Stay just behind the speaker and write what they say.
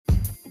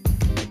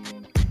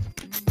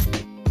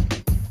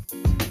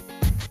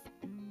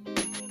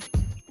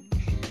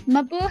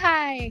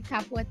Mabuhay,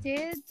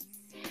 kapwatids!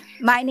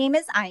 My name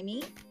is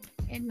Aimee.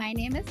 And my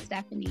name is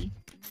Stephanie.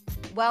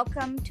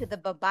 Welcome to the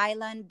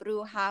Babaylan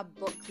Bruja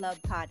Book Club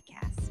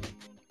podcast.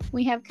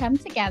 We have come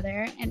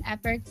together in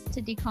efforts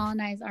to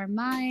decolonize our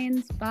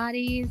minds,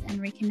 bodies, and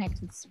reconnect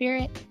with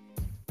spirit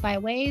by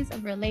ways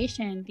of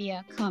relation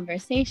via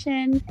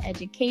conversation,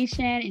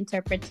 education,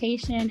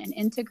 interpretation, and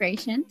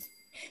integration.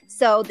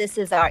 So this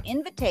is our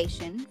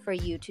invitation for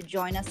you to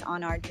join us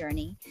on our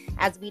journey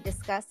as we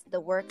discuss the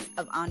works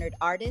of honored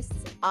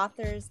artists,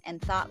 authors,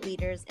 and thought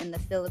leaders in the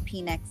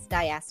Filipinx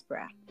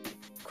diaspora.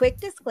 Quick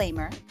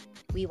disclaimer,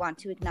 we want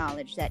to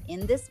acknowledge that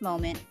in this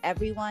moment,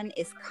 everyone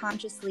is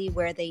consciously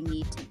where they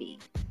need to be.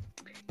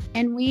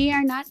 And we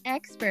are not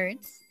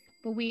experts,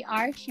 but we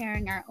are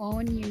sharing our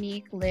own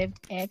unique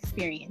lived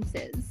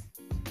experiences.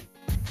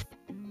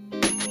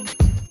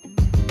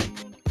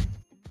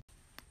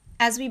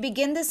 As we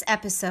begin this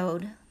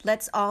episode,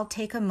 let's all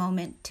take a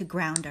moment to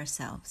ground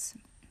ourselves.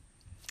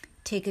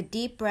 Take a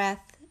deep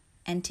breath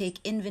and take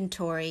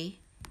inventory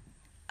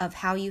of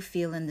how you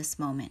feel in this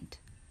moment.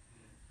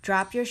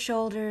 Drop your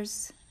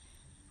shoulders,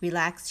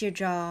 relax your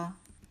jaw,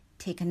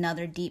 take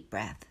another deep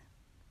breath.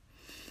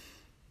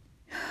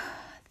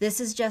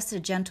 This is just a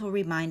gentle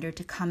reminder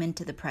to come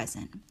into the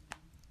present.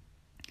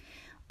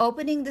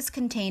 Opening this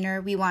container,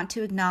 we want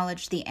to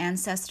acknowledge the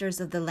ancestors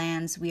of the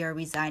lands we are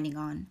residing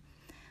on.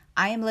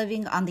 I am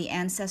living on the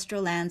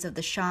ancestral lands of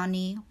the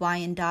Shawnee,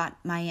 Wyandot,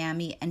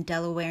 Miami, and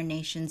Delaware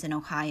nations in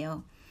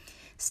Ohio.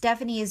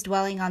 Stephanie is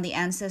dwelling on the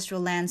ancestral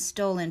lands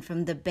stolen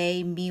from the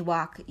Bay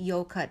Miwok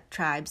Yokut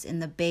tribes in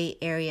the Bay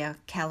Area,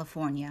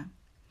 California.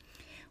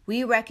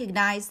 We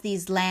recognize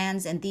these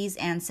lands and these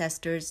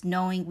ancestors,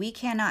 knowing we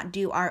cannot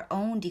do our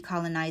own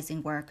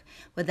decolonizing work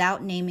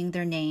without naming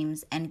their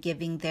names and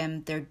giving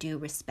them their due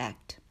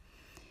respect.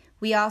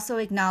 We also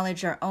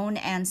acknowledge our own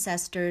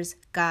ancestors,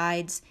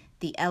 guides,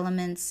 the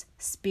elements,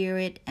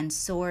 spirit, and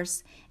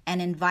source, and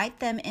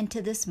invite them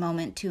into this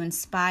moment to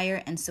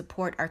inspire and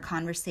support our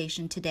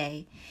conversation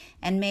today.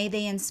 And may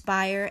they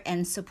inspire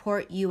and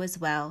support you as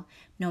well,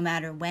 no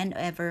matter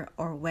whenever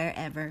or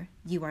wherever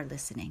you are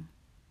listening.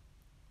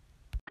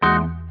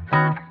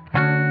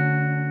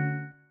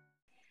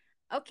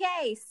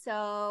 Okay,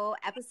 so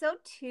episode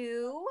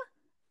 2.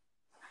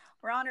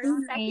 We're on our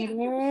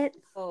second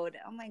episode.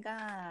 Oh my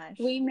gosh.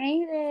 We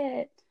made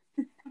it.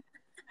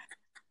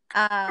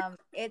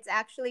 It's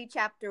actually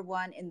chapter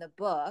 1 in the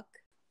book.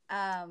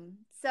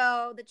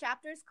 So the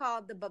chapter is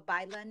called The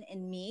Babaylan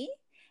in Me,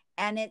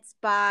 and it's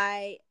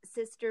by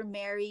Sister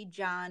Mary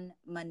John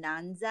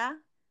Mananza,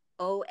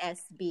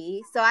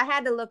 OSB. So I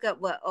had to look up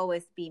what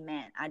OSB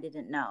meant. I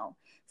didn't know.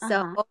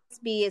 So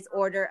OSB is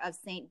Order of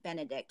Saint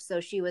Benedict.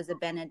 So she was a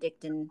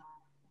Benedictine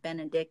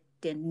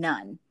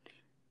nun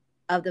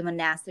of the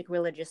monastic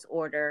religious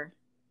order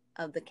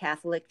of the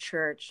Catholic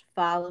Church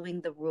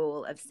following the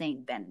rule of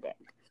Saint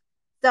Benedict.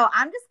 So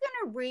I'm just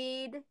going to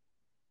read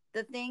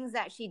the things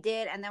that she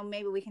did, and then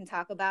maybe we can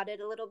talk about it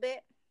a little bit.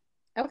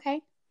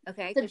 Okay.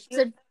 Okay.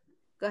 So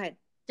go ahead.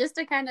 Just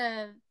to kind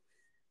of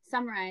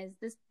summarize,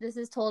 this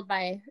is told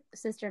by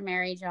Sister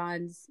Mary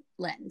John's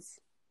lens.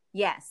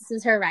 Yes. This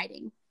is her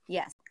writing.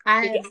 Yes.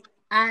 The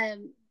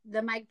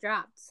mic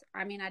dropped.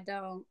 I mean, I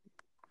don't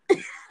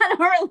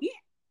really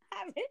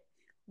have it.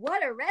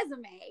 What a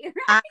resume,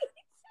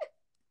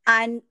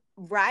 right?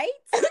 Right?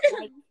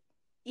 Like,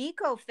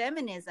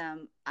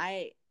 ecofeminism,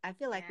 I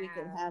feel like we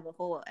could have a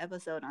whole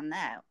episode on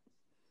that.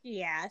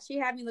 Yeah, she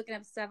had me looking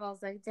up stuff. I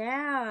was like,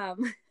 damn.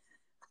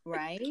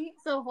 Right?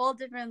 It's a whole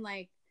different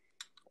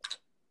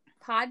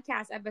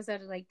podcast episode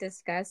to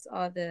discuss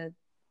all the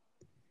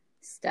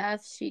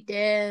stuff she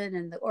did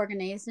and the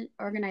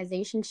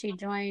organization she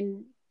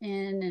joined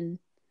in, and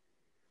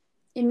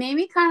it made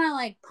me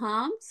kind of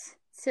pumped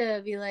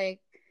to be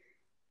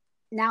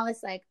now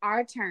it's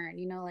our turn,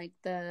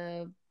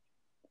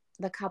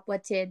 the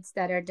kapwatids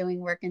that are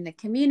doing work in the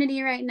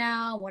community right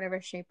now,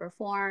 whatever shape or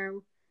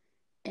form,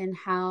 and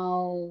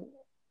how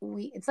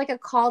it's like a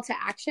call to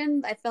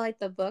action. I feel like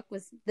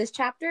this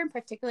chapter in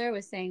particular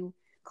was saying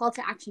call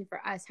to action for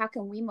us. How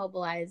can we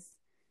mobilize?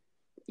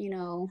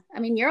 I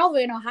mean, you're all the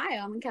way in Ohio.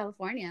 I'm in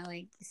California.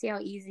 You see how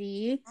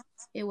easy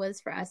it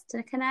was for us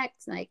to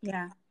connect.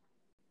 Yeah.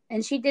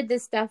 And she did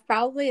this stuff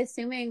probably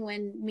assuming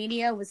when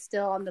media was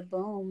still on the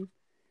boom.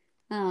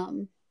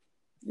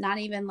 Not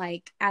even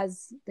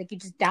as you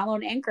just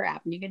download Anchor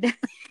app and you can do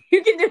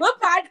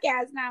a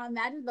podcast now.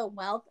 Imagine the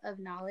wealth of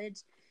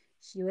knowledge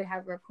she would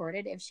have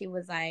recorded if she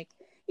was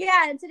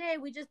and today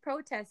we just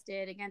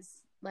protested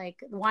against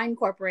wine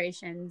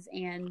corporations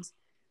and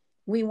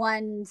we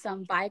won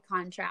some buy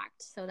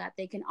contract so that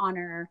they can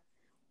honor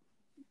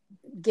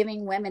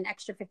giving women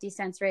extra 50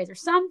 cents raise or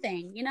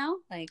something,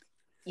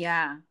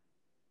 Yeah.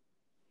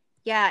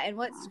 And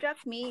what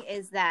struck me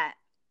is that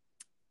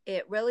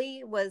it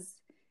really was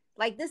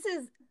this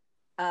is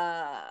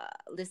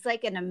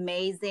an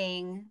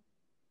amazing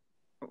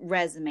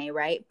resume,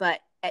 right? But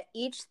at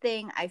each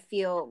thing I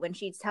feel when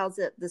she tells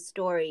the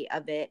story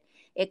of it,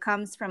 it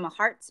comes from a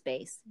heart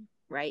space,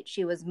 right?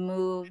 She was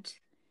moved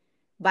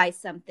by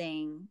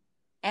something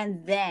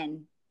and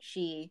then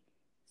she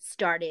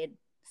started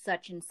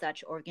such and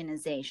such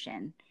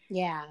organization.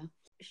 Yeah.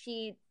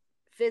 She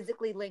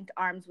physically linked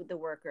arms with the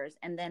workers,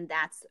 and then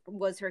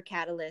was her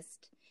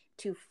catalyst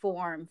to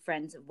form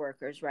Friends of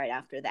Workers right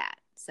after that.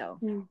 So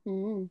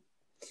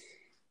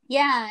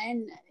yeah,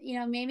 and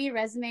maybe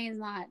resume is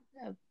not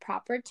a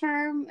proper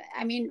term.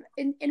 I mean,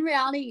 in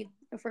reality,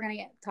 if we're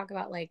gonna talk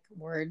about like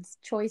words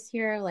choice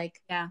here,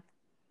 like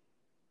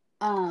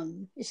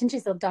isn't she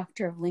still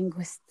doctor of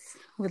linguists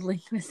with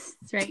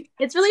linguists, right?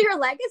 It's really her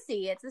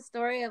legacy. It's a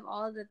story of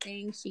all the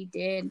things she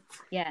did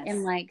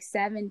in like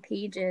 7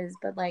 pages,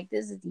 but like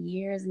this is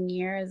years and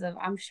years of,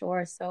 I'm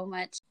sure, so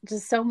much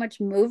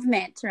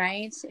movement,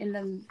 right, in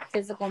the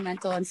physical,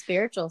 mental, and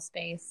spiritual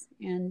space.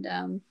 And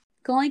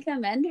can only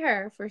commend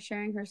her for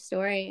sharing her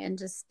story and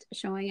just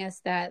showing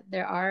us that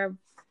there are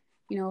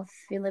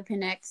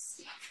Filipinx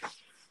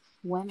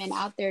women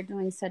out there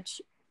doing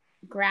such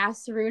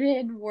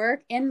grassrooted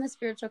work in the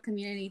spiritual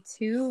community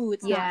too.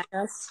 It's not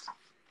just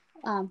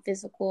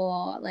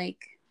physical, like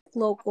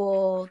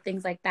local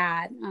things like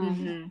that.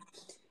 And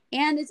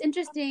it's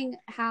interesting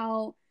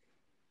how,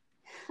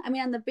 I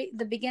mean, on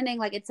the beginning,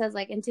 like it says,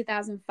 like in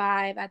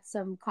 2005 at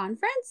some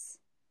conference,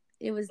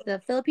 it was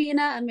the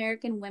Filipina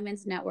American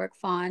Women's Network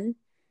FAWN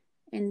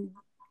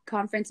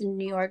conference in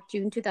New York,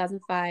 June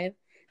 2005.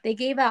 They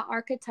gave out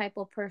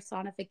archetypal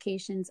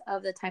personifications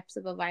of the types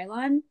of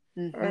Babaylan.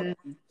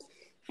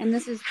 And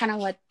this is kind of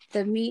what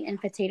the meat and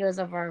potatoes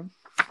of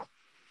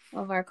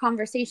our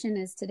conversation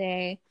is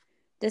today,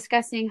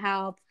 discussing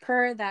how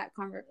per that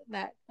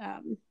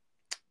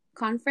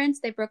conference,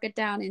 they broke it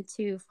down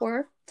into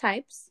 4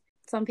 types.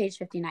 It's on page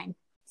 59.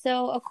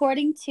 So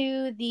according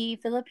to the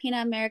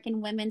Filipina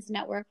American Women's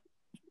Network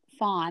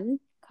FAWN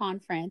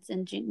conference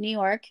in New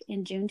York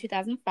in June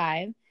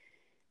 2005,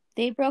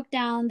 they broke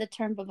down the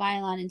term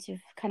Babaylan into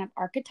kind of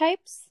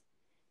archetypes.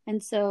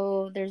 And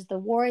so there's the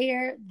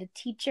warrior, the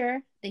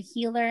teacher, the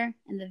healer,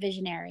 and the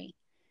visionary.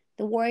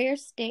 The warrior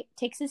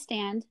takes a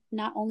stand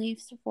not only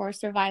for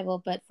survival,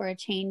 but for a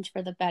change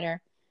for the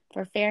better,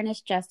 for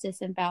fairness,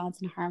 justice, and balance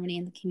and harmony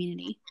in the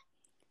community.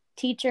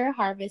 Teacher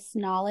harvests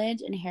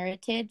knowledge and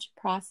heritage,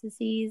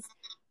 processes,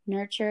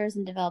 nurtures,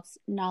 and develops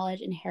knowledge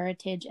and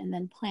heritage, and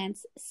then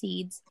plants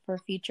seeds for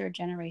future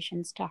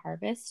generations to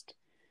harvest.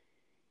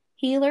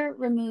 Healer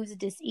removes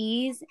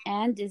dis-ease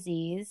and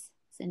disease.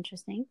 It's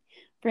interesting.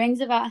 Brings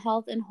about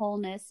health and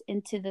wholeness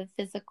into the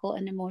physical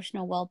and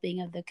emotional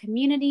well-being of the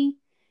community.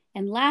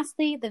 And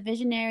lastly, the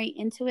visionary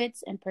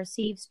intuits and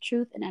perceives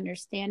truth and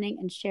understanding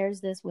and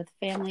shares this with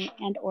family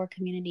and or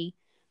community,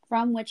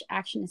 from which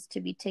action is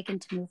to be taken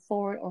to move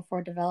forward or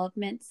for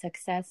development,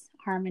 success,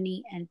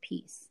 harmony, and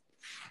peace.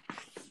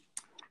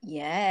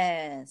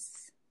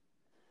 Yes.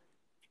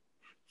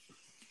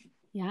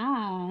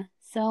 Yeah.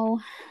 So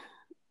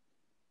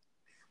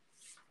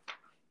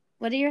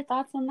what are your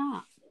thoughts on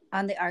that?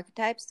 On the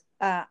archetypes?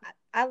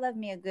 I love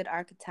me a good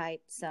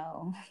archetype,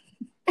 so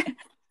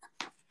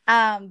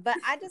but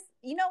I just,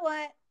 you know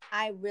what?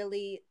 I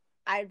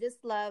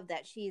just love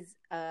that she's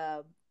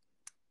a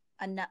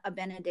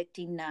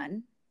Benedictine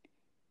nun,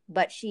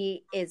 but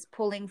she is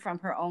pulling from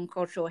her own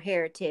cultural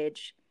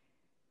heritage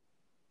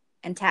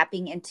and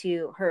tapping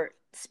into her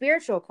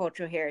spiritual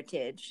cultural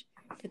heritage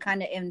to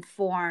kind of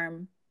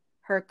inform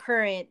her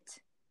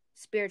current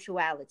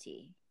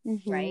spirituality,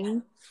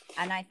 right?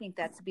 And I think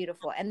that's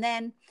beautiful. And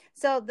then,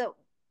 so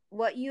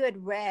what you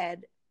had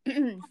read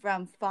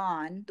from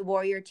FAWN, the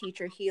warrior,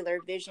 teacher, healer,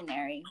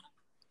 visionary,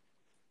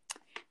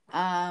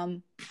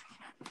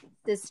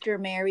 Sister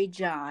Mary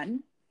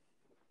John,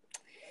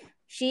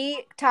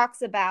 she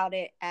talks about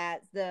it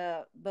as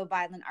the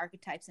Babaylan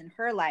archetypes in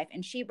her life,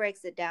 and she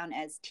breaks it down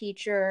as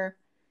teacher.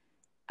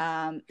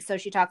 So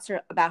she talks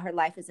about her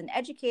life as an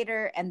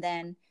educator, and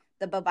then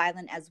the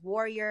Babaylan as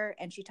warrior,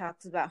 and she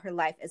talks about her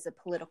life as a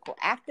political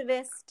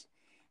activist,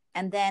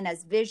 and then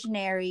as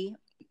visionary,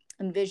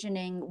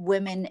 envisioning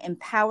women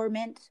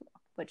empowerment,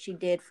 what she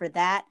did for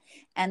that,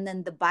 and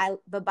then the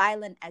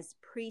Babaylan as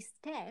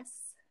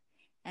priestess,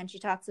 and she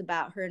talks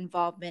about her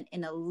involvement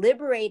in a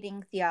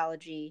liberating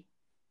theology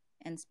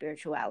and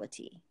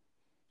spirituality.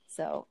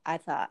 So I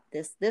thought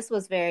this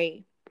was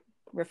very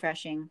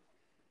refreshing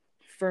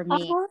for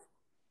me.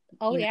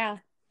 Oh yeah.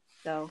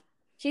 So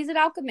she's an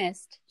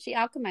alchemist. She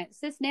alchemized.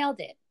 Sis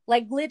nailed it.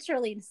 Like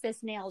literally,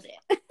 Sis nailed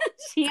it.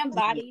 She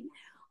embodied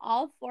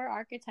all 4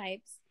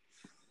 archetypes.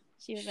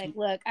 She was like,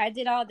 look, I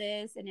did all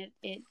this, and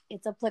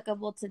it's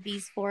applicable to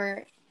these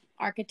 4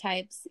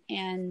 archetypes.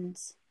 And,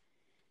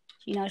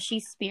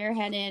 she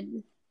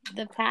spearheaded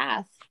the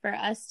path for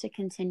us to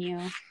continue,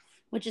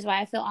 which is why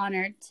I feel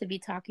honored to be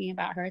talking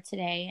about her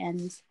today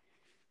and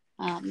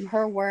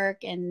her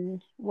work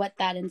and what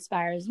that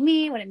inspires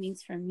me, what it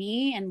means for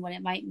me, and what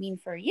it might mean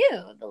for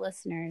you, the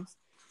listeners.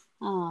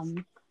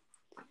 And,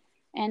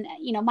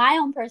 my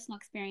own personal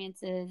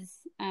experiences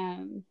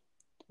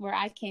where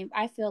I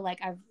feel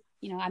like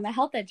I'm a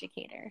health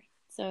educator.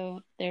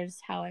 So there's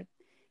how I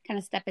kind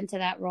of step into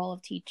that role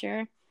of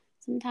teacher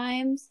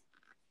sometimes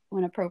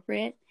when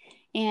appropriate.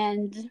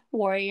 And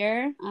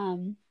warrior,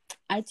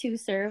 I too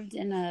served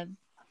in a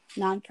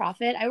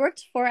nonprofit. I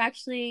worked for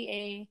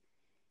actually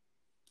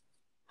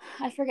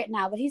I forget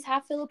now, but he's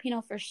half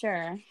Filipino for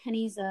sure, and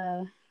he's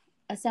a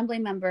assembly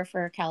member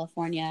for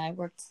California. I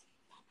worked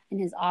in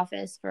his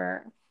office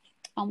for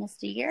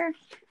almost a year,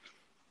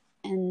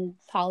 and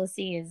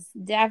policy is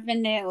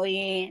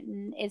definitely,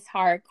 it's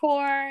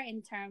hardcore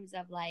in terms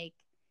of like,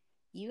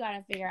 you got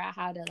to figure out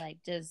how to like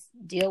just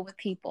deal with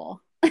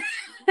people.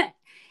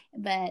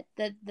 But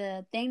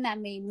the thing that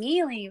made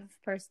me leave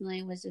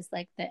personally was just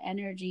like the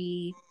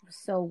energy was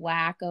so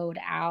wackoed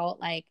out.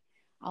 Like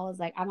I was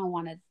like, I don't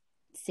want to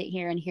sit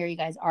here and hear you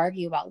guys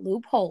argue about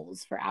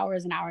loopholes for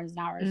hours and hours and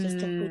hours just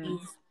to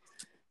please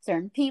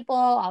certain people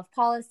off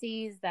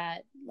policies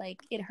that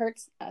like it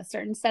hurts a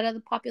certain set of the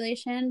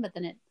population, but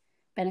then it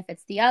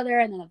benefits the other,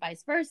 and then the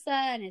vice versa,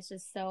 and it's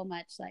just so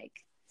much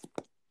like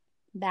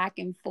back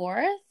and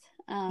forth.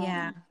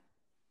 Yeah.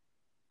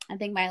 I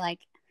think my like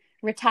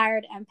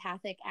retired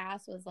empathic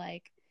ass was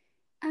like,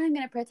 I'm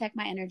going to protect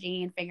my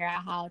energy and figure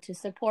out how to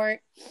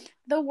support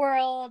the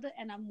world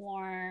in a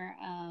more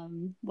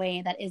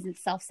way that isn't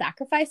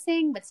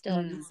self-sacrificing, but still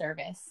in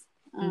service.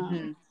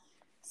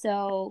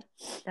 So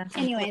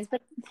anyways,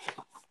 but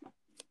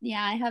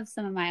yeah, I have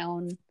some of my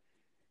own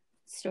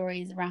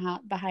stories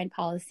around behind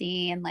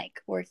policy and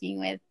like working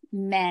with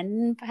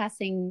men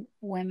passing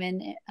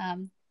women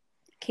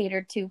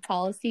catered to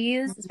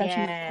policies,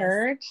 especially in the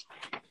church.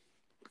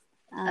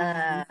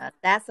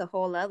 That's a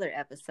whole other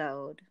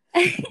episode.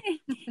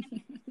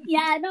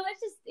 Yeah, no,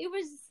 it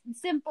was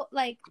simple.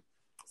 Like,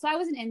 so I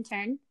was an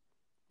intern.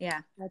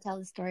 Yeah. I'll tell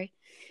the story.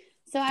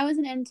 So I was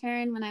an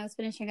intern when I was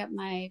finishing up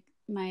my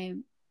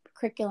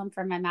curriculum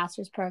for my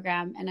master's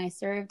program, and I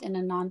served in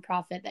a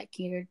nonprofit that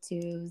catered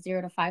to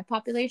 0 to 5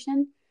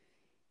 population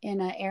in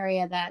an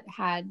area that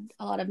had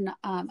a lot of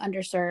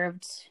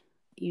underserved,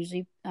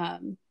 usually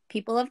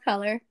people of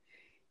color,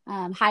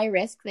 high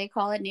risk, they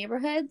call it,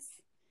 neighborhoods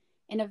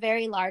in a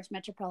very large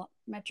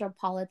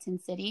metropolitan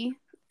city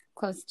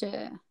close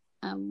to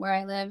where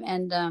I live.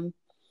 And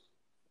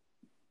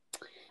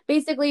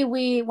basically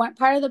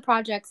part of the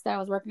projects that I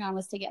was working on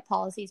was to get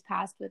policies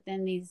passed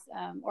within these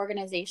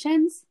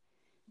organizations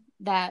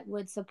that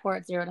would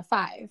support 0 to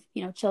 5,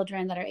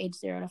 children that are age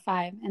 0 to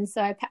 5. And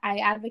so I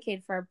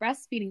advocated for a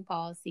breastfeeding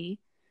policy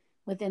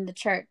within the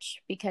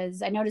church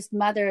because I noticed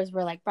mothers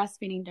were like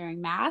breastfeeding during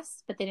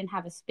mass, but they didn't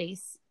have a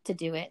space to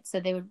do it. So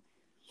they would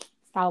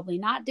probably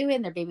not do it,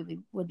 and their baby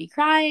would be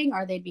crying,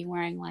 or they'd be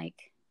wearing like,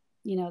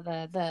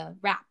 the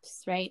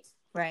wraps, right?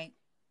 Right.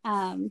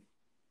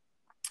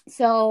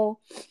 So,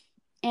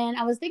 and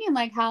I was thinking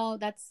like how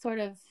that's sort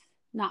of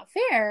not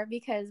fair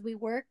because we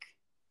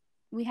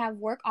have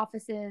work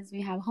offices,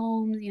 we have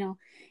homes,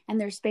 and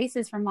there's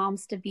spaces for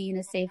moms to be in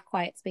a safe,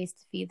 quiet space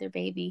to feed their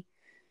baby.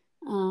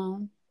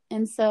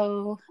 And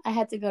so I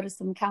had to go to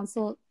some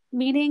council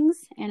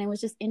meetings, and it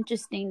was just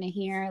interesting to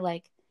hear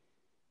like,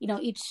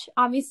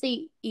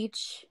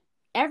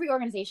 every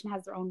organization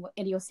has their own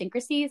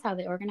idiosyncrasies, how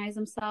they organize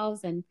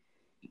themselves. And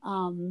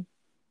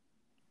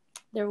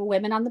there were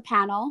women on the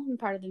panel and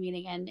part of the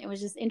meeting. And it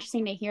was just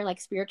interesting to hear like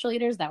spiritual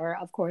leaders that were,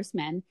 of course,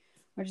 men,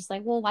 were just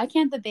like, well, why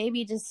can't the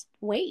baby just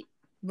wait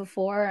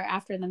before or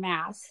after the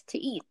mass to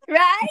eat?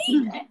 Right.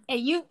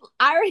 And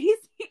I already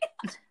see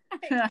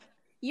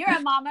you're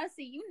a mama,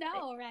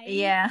 so right?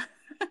 Yeah.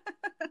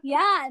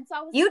 Yeah. And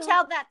so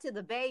tell that to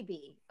the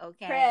baby,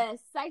 okay?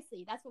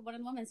 Precisely. That's what one of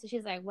the women said.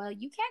 She's like, well,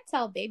 you can't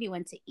tell a baby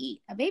when to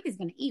eat. A baby's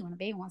going to eat when a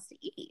baby wants to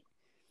eat.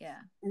 Yeah.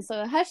 And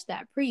so I hushed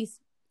that priest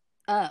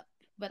up.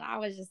 But I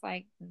was just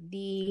like,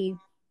 the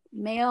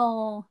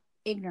male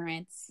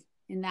ignorance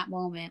in that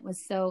moment was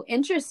so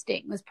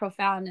interesting, was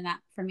profound in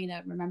that for me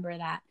to remember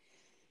that.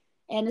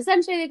 And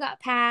essentially they got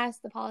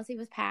passed, the policy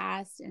was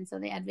passed. And so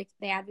they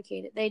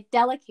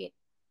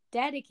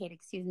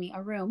dedicated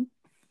a room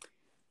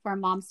for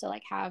moms to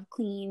like have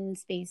clean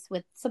space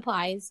with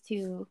supplies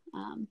to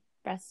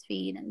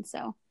breastfeed. And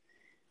so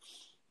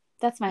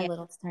that's my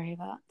little story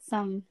about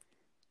some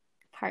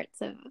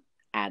parts of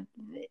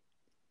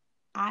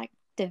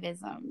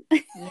activism.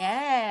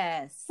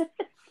 Yes.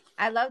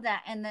 I love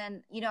that. And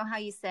then, how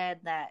you said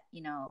that,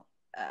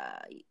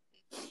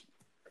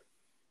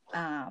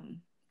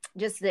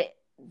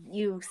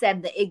 you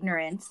said the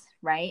ignorance,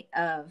 right,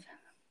 of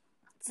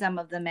some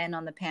of the men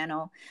on the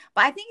panel.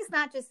 But I think it's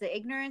not just the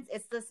ignorance.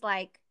 It's just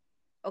like,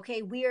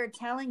 okay, we are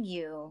telling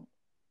you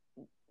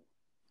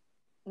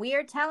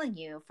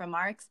from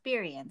our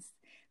experience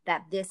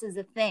that this is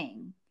a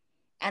thing.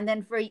 And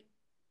then for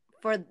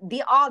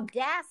the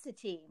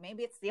audacity,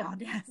 maybe it's the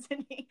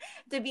audacity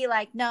to be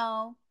like,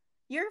 no,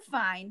 you're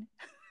fine.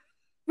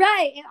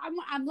 Right.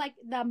 I'm like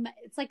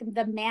it's like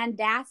the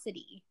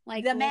mandacity,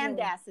 like the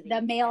mandacity,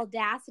 the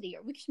male-dacity,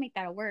 or we should make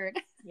that a word.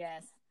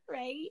 Yes.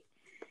 Right.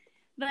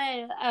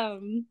 But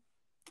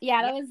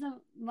that was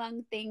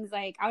among things.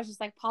 Like I was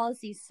just like,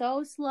 policy's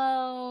so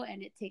slow,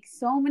 and it takes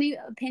so many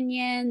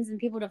opinions and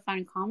people to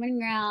find common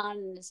ground,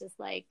 and it's just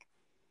like,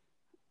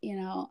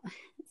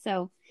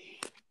 so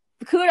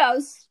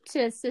kudos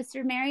to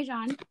Sister Mary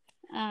John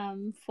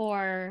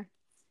for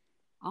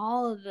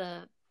all of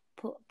the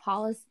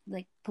policy,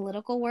 like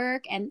political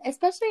work, and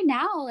especially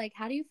now, like,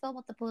 how do you feel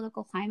about the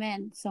political climate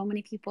and so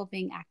many people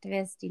being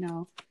activists?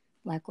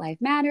 Black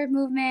Lives Matter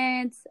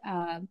movements.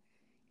 Did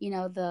you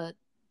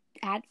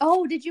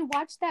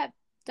watch that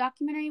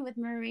documentary with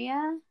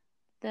Maria,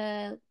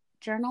 the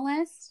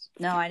journalist?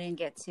 No, I didn't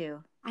get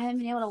to. I haven't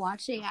been able to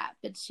watch it yet,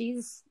 but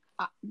she's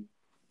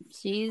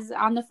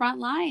on the front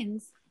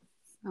lines.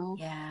 So,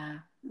 yeah,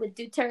 with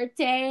Duterte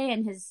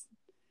and his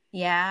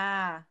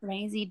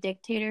crazy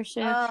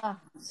dictatorship. Oh,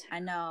 I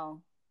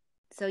know.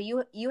 So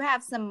you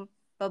have some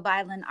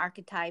Bobilan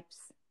archetypes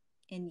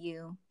in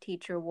you,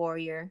 teacher,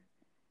 warrior.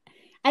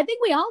 I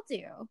think we all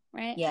do,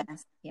 right?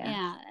 Yes.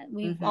 Yeah.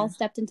 We've all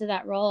stepped into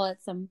that role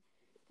at some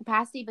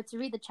capacity, but to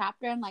read the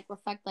chapter and like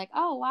reflect, like,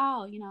 oh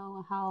wow,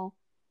 how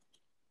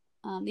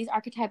these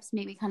archetypes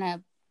maybe kind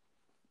of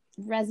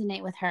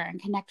resonate with her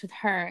and connect with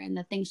her and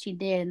the things she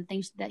did and the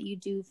things that you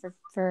do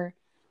for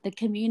the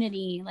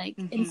community, like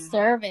in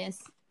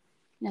service,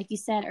 like you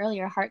said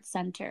earlier,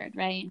 heart-centered,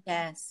 right?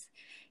 Yes,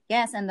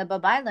 and the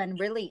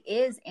Bobilan really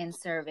is in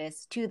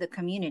service to the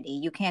community.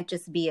 You can't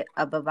just be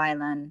a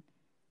Bobilan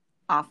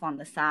off on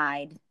the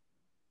side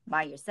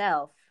by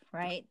yourself,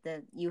 right?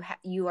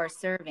 You are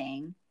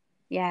serving.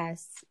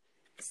 Yes.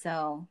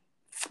 So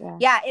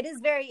yeah, it is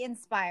very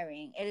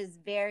inspiring. It is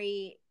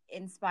very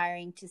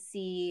inspiring to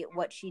see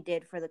what she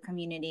did for the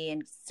community,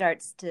 and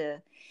starts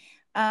to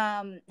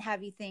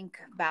have you think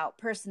about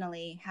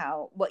personally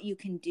what you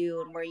can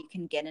do and where you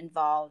can get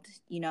involved,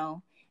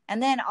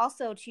 and then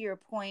also to your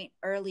point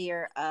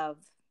earlier of,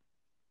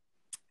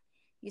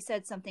 you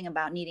said something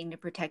about needing to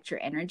protect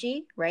your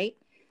energy, right?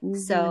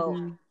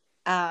 So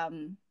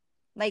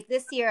like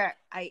this year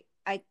I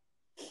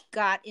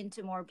got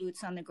into more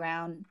boots on the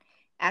ground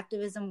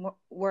activism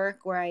work,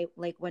 where I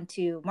like went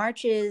to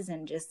marches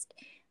and just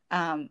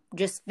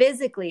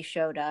physically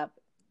showed up.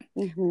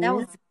 That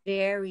was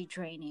very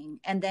draining.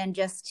 And then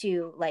just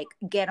to like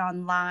get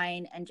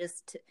online and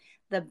just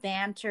the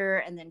banter,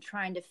 and then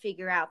trying to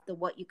figure out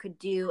what you could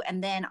do.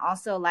 And then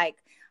also like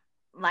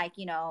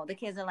the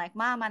kids are like,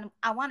 Mom,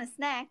 I want a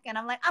snack. And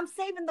I'm like, I'm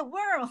saving the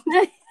world.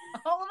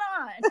 Hold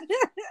on.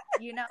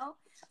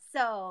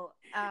 So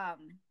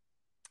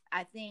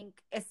I think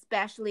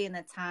especially in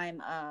the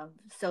time of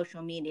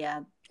social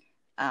media,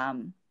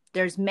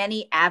 there's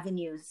many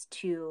avenues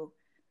to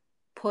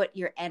put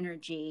your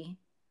energy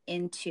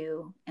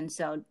into. And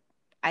so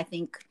I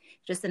think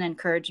just an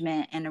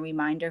encouragement and a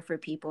reminder for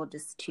people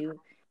just to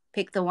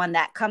pick the one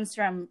that comes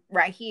from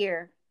right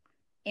here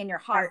in your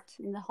heart.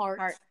 In the heart.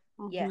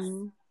 Yes.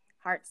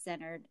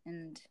 Heart-centered.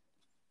 And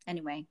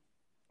anyway,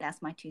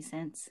 that's my 2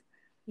 cents.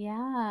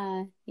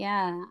 Yeah.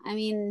 I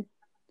mean,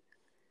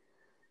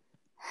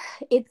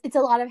 it's a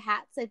lot of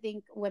hats I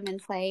think women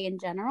play in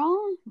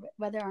general,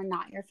 whether or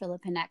not you're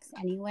Filipinx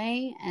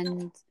anyway.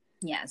 And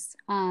yes,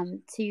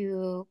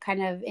 to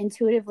kind of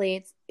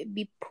intuitively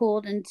be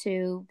pulled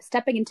into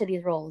stepping into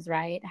these roles,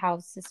 right? How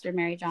Sister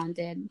Mary John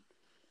did,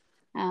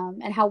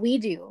 and how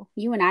you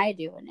and I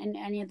do, and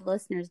any of the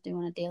listeners do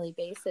on a daily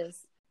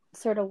basis.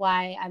 Sort of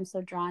why I'm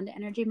so drawn to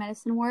energy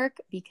medicine work,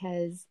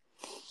 because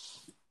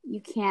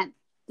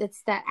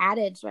it's that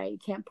adage, right? You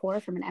can't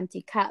pour from an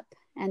empty cup.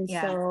 And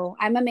so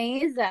I'm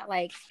amazed that,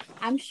 like,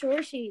 I'm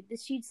sure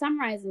she'd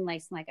summarize in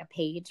like a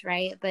page,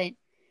 right? But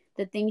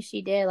the things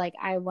she did, like,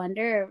 I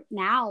wonder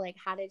now, like,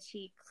 how did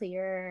she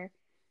clear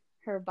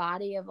her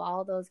body of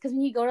all those? Because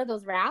when you go to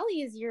those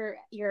rallies, you're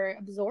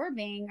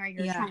absorbing, or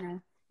you're trying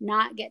to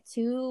not get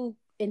too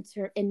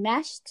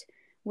enmeshed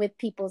with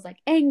people's like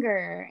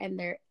anger and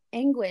their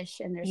anguish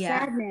and their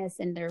sadness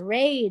and their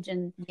rage.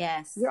 And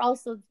you're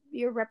also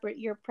your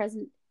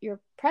presence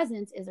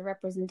is a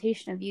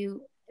representation of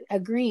you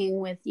agreeing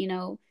with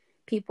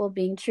people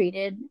being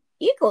treated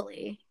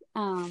equally,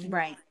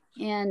 right?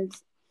 And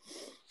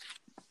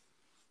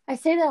I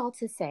say that all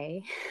to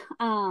say,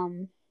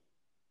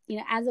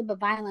 as a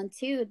Bobilan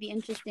too, it'd be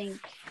interesting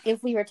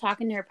if we were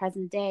talking to her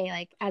present day,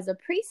 like as a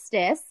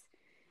priestess,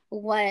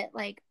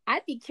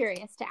 I'd be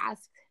curious to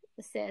ask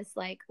sis,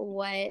 like,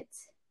 what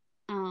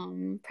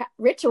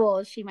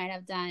rituals she might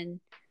have done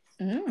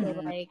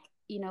to, like,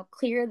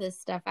 clear this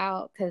stuff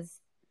out. Because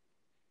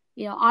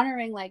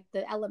honoring like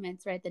the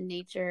elements, right, the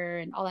nature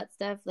and all that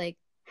stuff, like,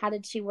 how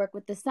did she work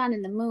with the sun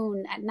and the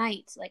moon at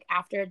night, like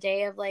after a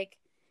day of like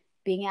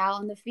being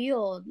out in the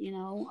field,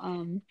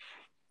 and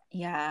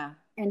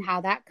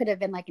how that could have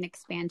been like an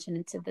expansion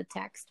into the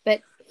text.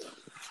 But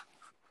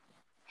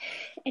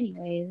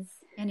anyway,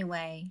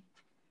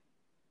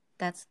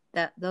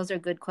 those are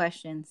good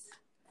questions.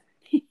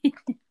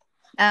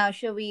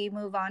 Shall we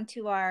move on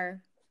to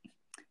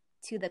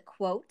the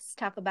quotes,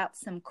 talk about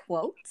some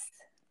quotes?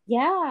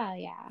 Yeah.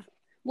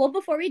 Well,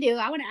 before we do,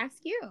 I want to ask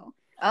you,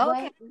 okay,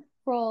 what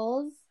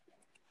roles,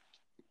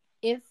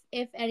 if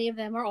any of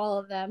them or all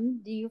of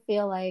them, do you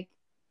feel like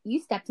you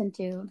stepped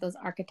into those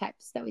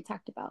archetypes that we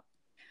talked about?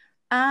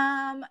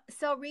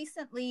 So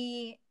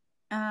recently,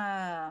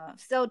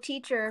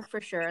 teacher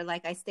for sure.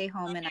 Like, I stay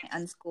home and I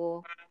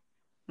unschool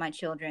my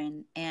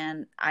children,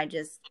 and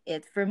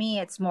for me,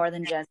 it's more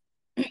than just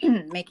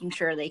making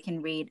sure they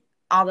can read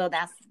although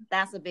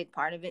that's a big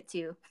part of it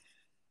too,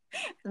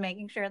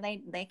 making sure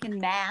they can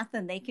math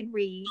and they can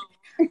read.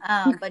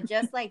 But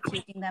just like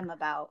teaching them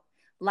about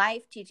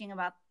life, teaching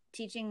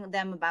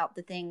them about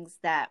the things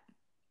that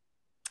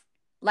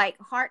like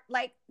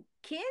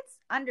kids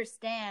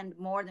understand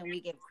more than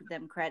we give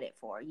them credit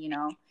for, you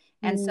know.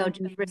 And so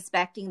just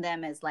respecting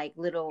them as like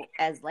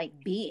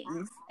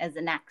beings, as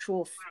an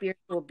actual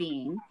spiritual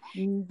being,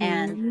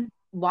 and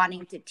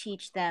wanting to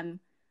teach them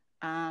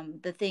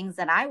the things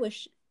that I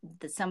wish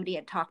that somebody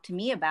had talked to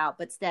me about,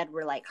 but instead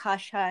were like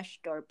hushed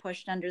or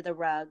pushed under the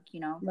rug,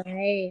 you know.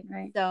 Right.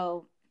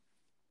 So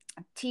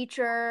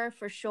teacher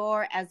for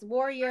sure. As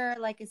warrior,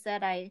 like I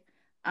said, I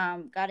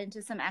got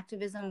into some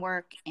activism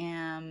work,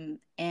 and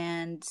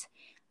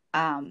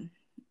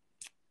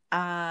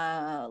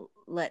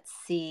let's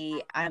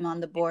see, I'm on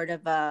the board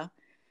of a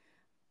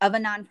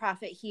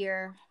nonprofit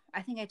here.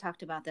 I think I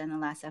talked about that in the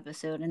last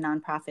episode, a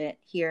nonprofit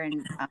here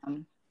in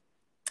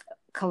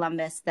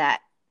Columbus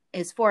that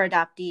is for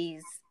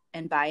adoptees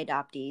and by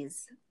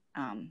adoptees.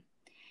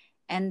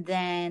 And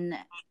then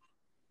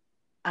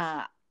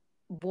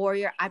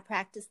warrior, I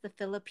practice the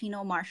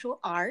Filipino martial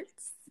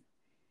arts.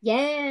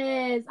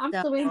 Yes, I'm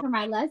still waiting for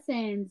my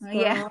lessons, girl.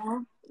 Yeah.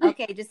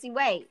 Okay, just you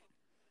wait.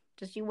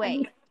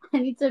 I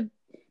need to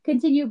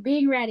continue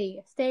being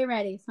ready. Stay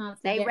ready.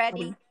 Stay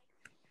ready.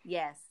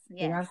 Yes.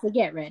 You have to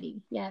get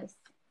ready. Yes.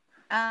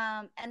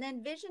 And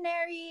then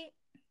visionary.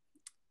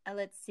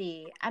 Let's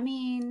see. I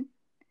mean,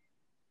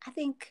 I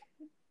think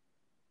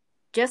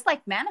just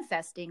like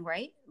manifesting,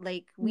 right?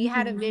 Like we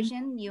had a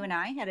vision. You and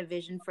I had a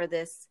vision for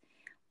this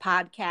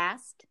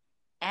podcast,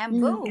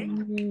 and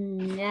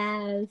boom.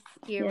 Yes.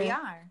 Here we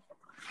are.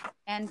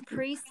 And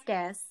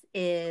priestess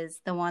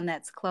is the one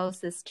that's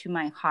closest to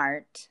my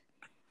heart.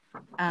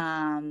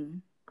 I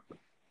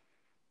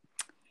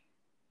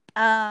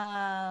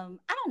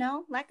don't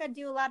know, like I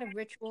do a lot of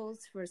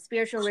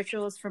spiritual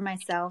rituals for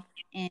myself,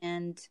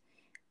 and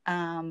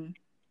I'm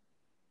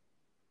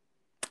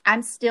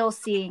still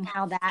seeing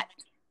how that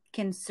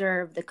can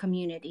serve the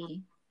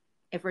community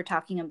if we're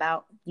talking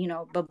about, you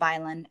know,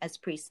 Babaylan as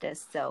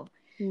priestess. So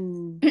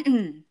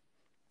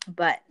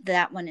but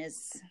that one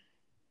is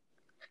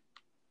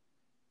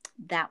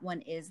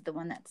the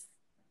one that's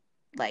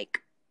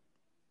like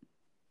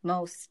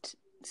most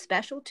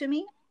special to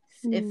me,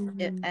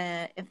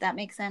 if that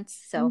makes sense.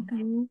 So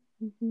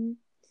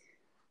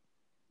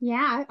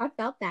yeah, I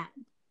felt that.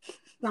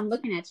 I'm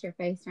looking at your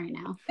face right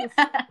now.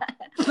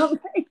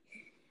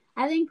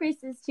 I think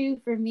priestess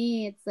too, for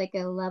me, it's like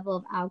a level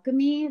of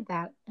alchemy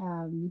that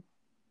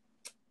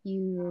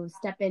you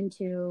step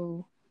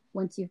into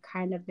once you've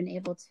kind of been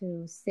able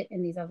to sit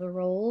in these other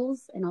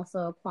roles, and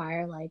also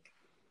acquire, like,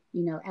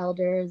 you know,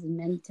 elders and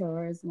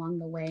mentors along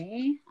the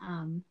way,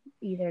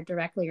 either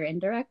directly or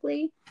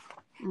indirectly.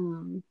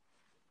 And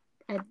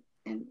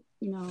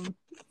you know,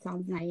 it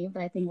sounds naive,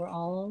 but I think we're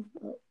all,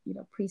 you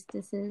know,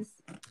 priestesses.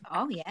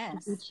 Oh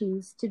yes, we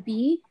choose to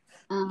be.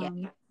 Yeah.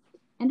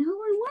 And who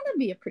would want to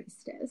be a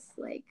priestess?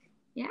 Like,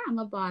 yeah, I'm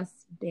a boss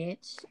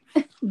bitch.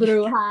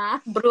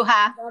 Bruja.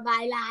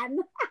 Babaylan.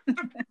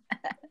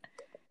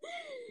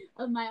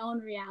 Of my own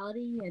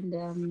reality.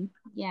 And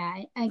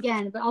yeah,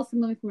 again, but also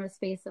moving from a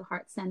space of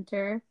heart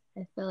center.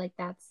 I feel like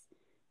that's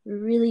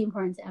really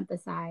important to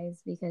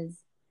emphasize, because,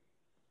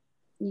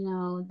 you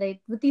know,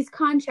 with these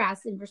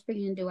contrasts in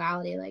bringing in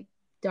duality, like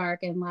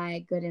dark and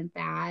light, good and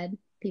bad,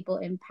 people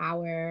in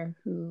power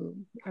who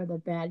are the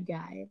bad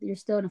guy. You're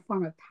still in a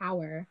form of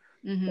power.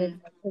 But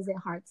is it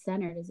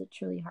heart-centered? Is it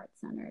truly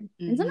heart-centered?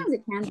 And sometimes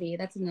it can be.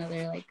 That's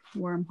another like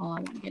wormhole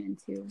I won't get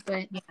into.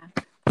 But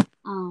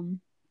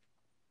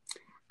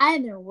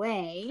either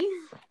way,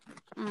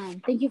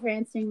 thank you for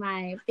answering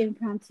my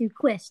impromptu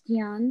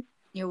question.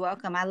 You're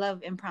welcome. I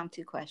love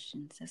impromptu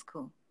questions. That's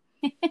cool.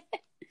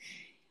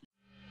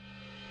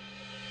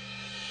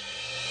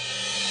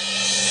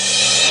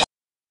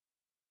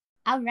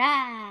 All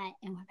right,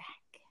 and we're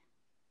back.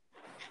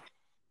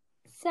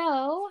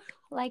 So,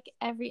 like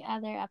every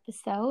other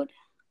episode,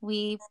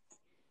 we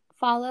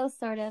follow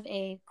sort of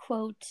a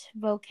quote,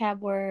 vocab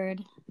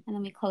word, and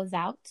then we close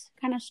out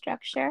kind of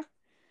structure.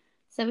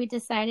 So we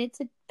decided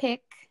to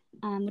pick,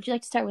 would you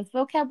like to start with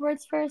vocab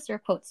words first or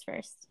quotes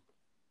first?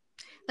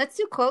 Let's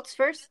do quotes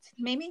first,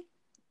 maybe.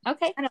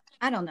 Okay.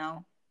 I don't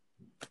know.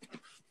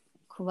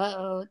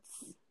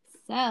 Quotes.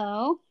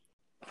 So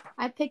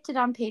I picked it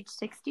on page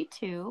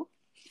 62.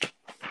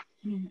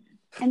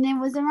 And then it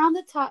was around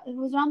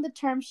the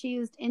term she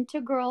used,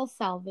 integral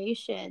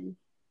salvation.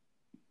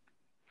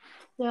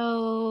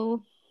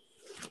 So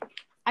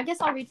I guess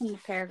I'll read from the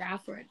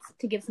paragraph words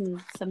to give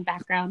some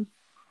background.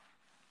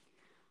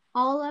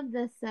 All of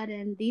the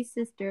sudden, these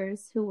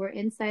sisters who were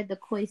inside the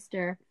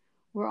cloister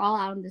were all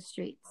out in the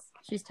streets.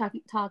 She's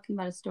talking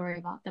about a story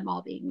about them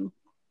all being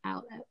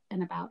out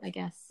and about, I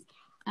guess,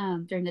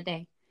 during the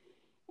day.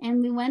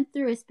 And we went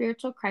through a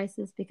spiritual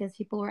crisis because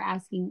people were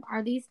asking,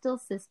 are these still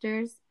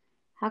sisters?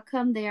 How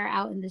come they are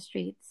out in the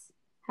streets?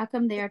 How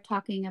come they are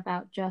talking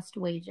about just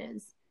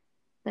wages?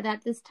 But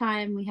at this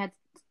time, we had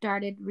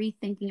started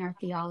rethinking our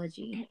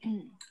theology.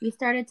 We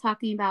started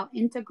talking about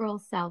integral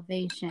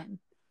salvation,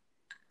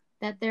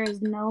 that there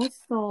is no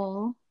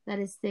soul that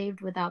is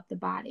saved without the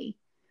body.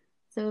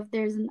 So if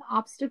there's an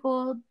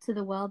obstacle to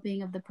the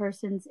well-being of the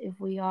persons, if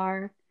we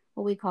are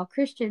what we call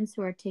Christians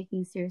who are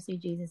taking seriously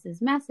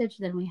Jesus's message,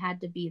 then we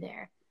had to be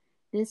there.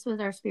 This was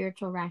our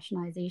spiritual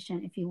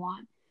rationalization, if you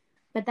want.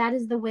 But that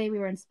is the way we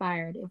were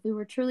inspired. If we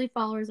were truly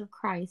followers of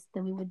Christ,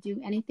 then we would do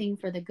anything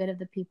for the good of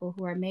the people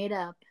who are made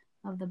up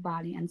of the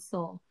body and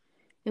soul.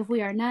 If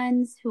we are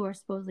nuns who are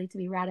supposedly to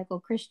be radical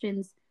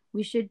Christians,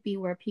 we should be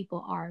where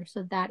people are.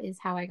 So that is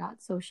how I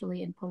got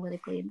socially and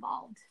politically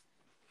involved.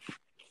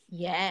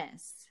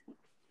 Yes.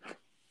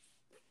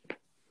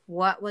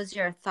 What was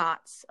your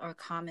thoughts or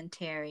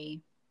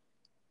commentary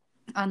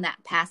on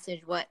that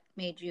passage? What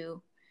made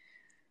you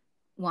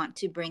want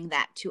to bring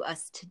that to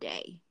us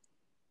today?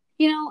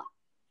 You know,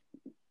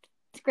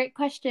 it's a great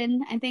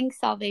question. I think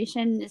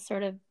salvation is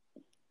sort of,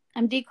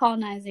 I'm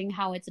decolonizing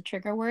how it's a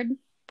trigger word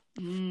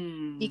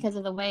because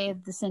of the way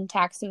the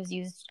syntax was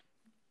used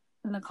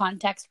in the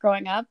context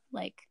growing up.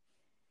 Like,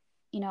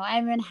 you know, I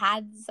haven't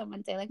had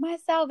someone say like, my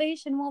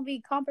salvation won't be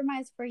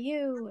compromised for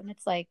you. And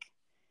it's like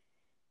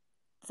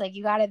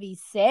you got to be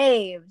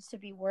saved to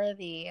be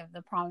worthy of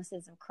the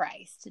promises of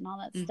Christ and all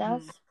that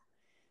stuff.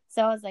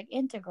 So I was like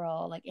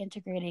integral, like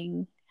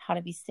integrating how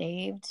to be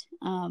saved.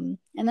 And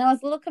then I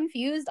was a little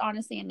confused,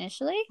 honestly,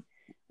 initially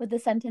with the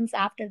sentence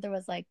after there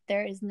was like,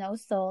 there is no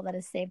soul that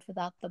is saved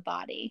without the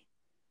body.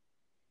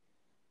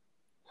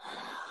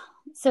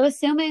 So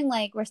assuming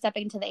like we're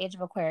stepping into the age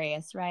of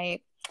Aquarius,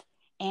 right?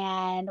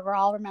 And we're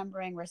all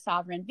remembering we're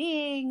sovereign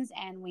beings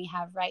and we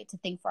have right to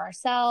think for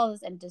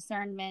ourselves and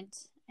discernment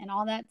and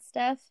all that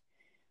stuff.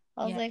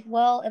 I was like,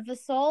 well, if the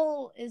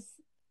soul is,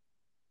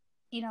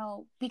 you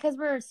know, because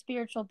we're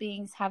spiritual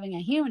beings having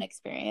a human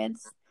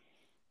experience,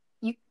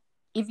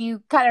 if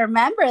you kind of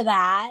remember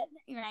that,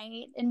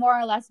 right, in more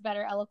or less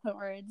better, eloquent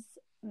words,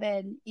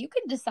 then you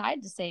can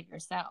decide to save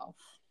yourself.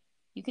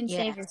 You can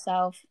save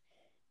yourself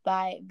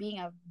by being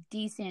a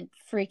decent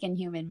freaking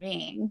human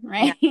being,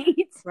 right?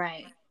 Yeah.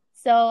 Right.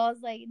 So I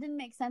was like, it didn't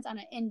make sense on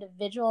an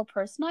individual,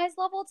 personalized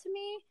level to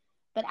me.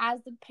 But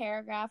as the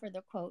paragraph or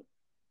the quote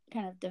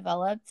kind of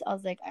developed, I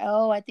was like,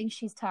 oh, I think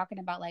she's talking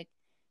about like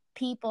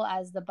people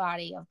as the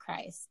body of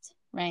Christ,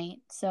 right?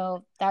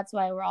 So that's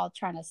why we're all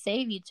trying to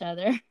save each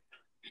other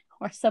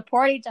or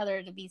support each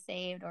other to be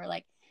saved or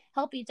like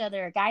help each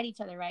other or guide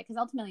each other, right? Because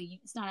ultimately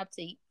it's not up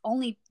to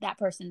only that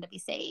person to be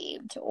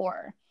saved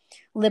or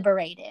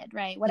liberated,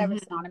 right? Whatever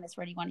synonymous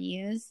word you want to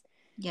use.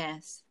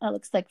 Yes. It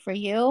looks like for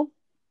you.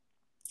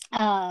 But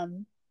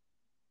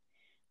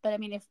I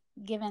mean, if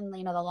given,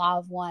 you know, the law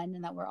of one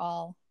and that we're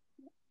all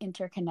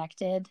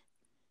interconnected,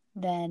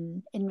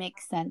 then it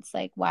makes sense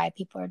like why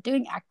people are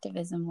doing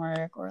activism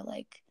work or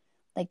like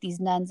these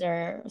nuns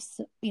are,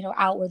 you know,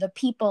 out where the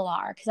people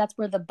are, because that's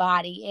where the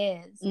body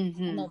is.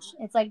 And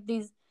it's like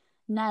these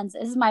nuns,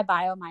 this is my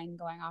bio mind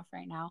going off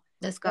right now.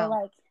 Let's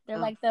go. They're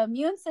like the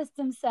immune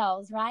system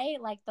cells, right?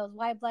 Like those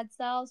white blood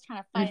cells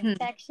trying to fight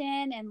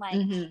infection and like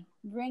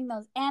bring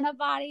those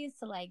antibodies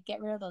to like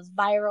get rid of those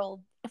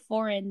viral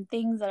foreign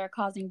things that are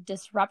causing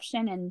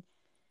disruption and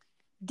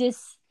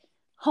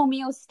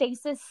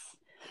homeostasis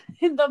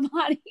in the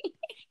body.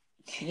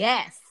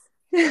 Yes.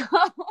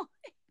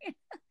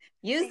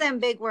 Use them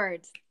big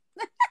words.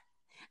 I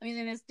mean,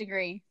 in this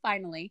degree,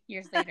 finally,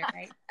 years later,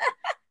 right?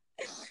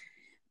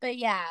 But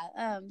yeah,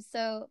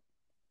 so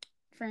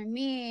for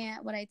me,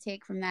 what I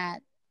take from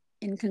that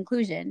in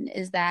conclusion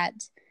is that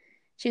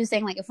she was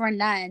saying like, if we're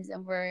nuns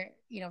and we're,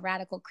 you know,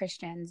 radical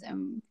Christians,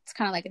 and it's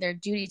kind of like their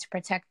duty to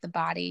protect the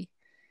body,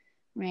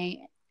 right?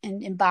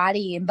 And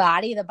embody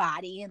the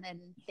body, and then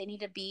they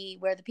need to be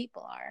where the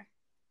people are.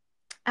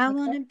 I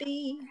want to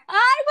be.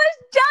 I was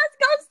just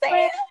gonna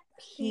say it.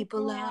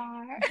 People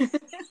are.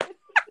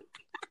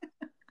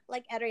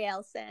 Like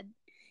Ariel said.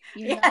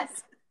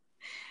 Yes.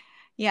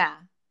 Yeah.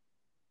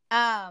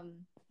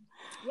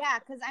 Yeah,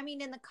 because I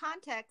mean, in the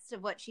context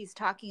of what she's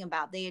talking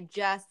about, they had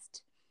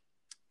just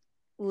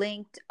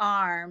linked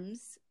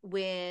arms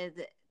with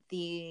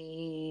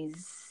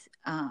these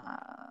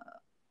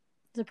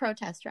the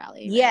protest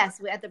rally. Right?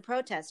 Yes, at the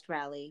protest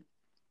rally.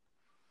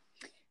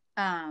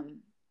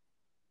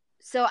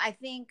 So I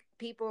think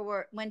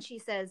when she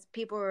says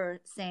people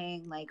were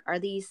saying like, are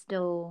these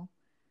still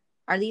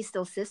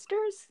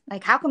sisters?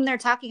 Like, how come they're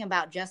talking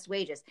about just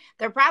wages?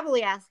 They're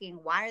probably asking,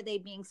 why are they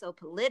being so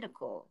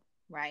political,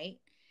 right?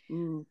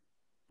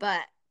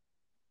 But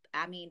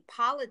I mean,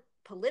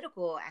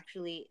 political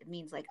actually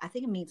means like, I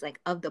think it means like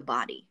of the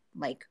body.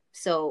 Like,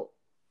 so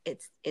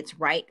it's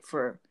right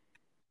for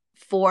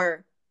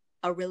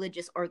a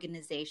religious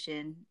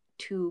organization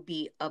to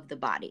be of the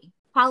body.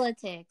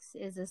 Politics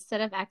is a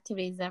set of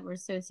activities that were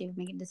associated with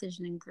making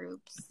decisions in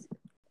groups.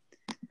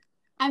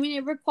 I mean,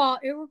 it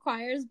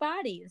requires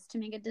bodies to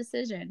make a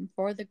decision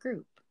for the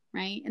group,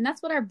 right? And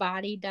that's what our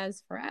body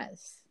does for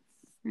us,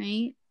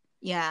 right?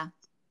 Yeah.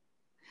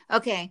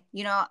 Okay.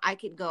 You know, I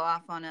could go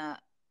off on a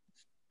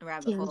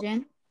rabbit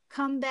hole.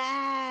 Come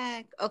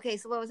back. Okay,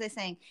 so what was I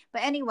saying?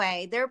 But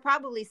anyway, they're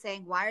probably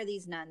saying, why are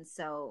these nuns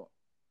so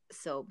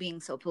being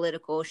so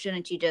political?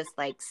 Shouldn't you just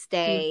like Do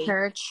stay?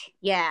 church.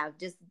 Yeah,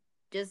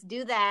 just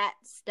do that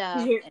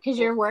stuff. Because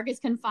your work is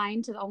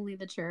confined to only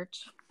the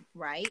church.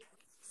 Right.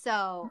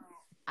 So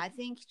I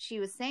think she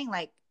was saying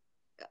like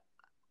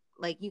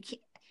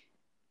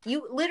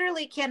you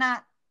literally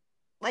cannot,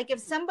 like,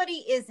 if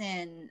somebody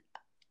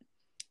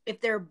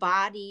if their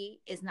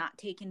body is not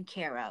taken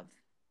care of,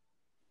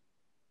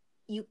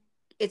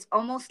 it's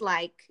almost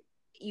like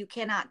you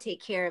cannot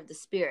take care of the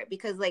spirit,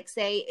 because like,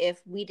 say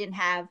if we didn't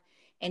have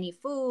any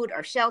food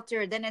or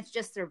shelter, then it's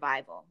just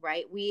survival,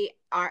 right? We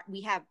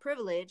have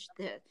privilege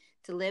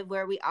to live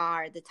where we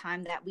are, the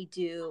time that we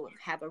do,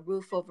 have a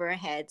roof over our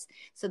heads,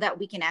 so that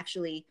we can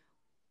actually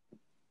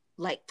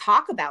like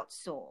talk about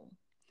soul.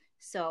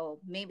 So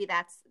maybe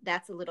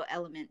that's a little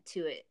element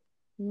to it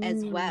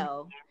as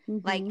well.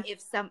 Mm-hmm. Like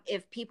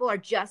if people are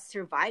just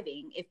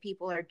surviving, if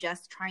people are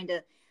just trying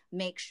to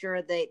make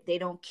sure that they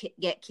don't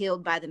get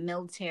killed by the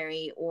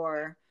military,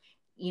 or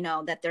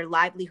that their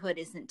livelihood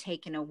isn't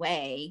taken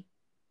away,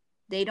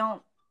 there's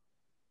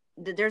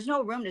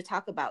no room to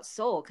talk about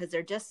soul, because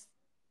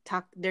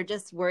they're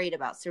just worried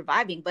about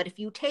surviving. But if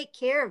you take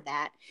care of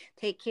that,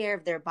 take care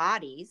of their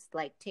bodies,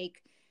 like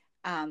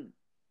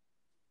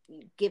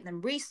give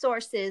them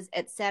resources,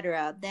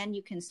 etc., then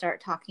you can start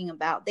talking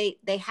about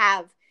they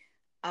have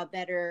a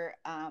better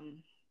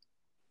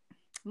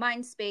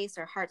mind space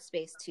or heart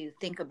space to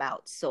think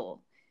about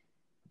soul.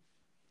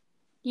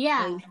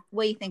 Yeah.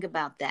 What do you think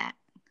about that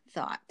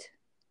thought?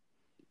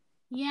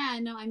 Yeah,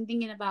 no, I'm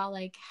thinking about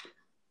like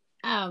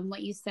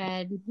what you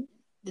said.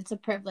 It's a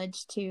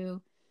privilege to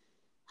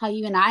how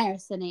you and I are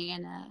sitting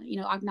and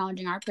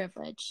acknowledging our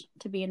privilege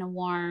to be in a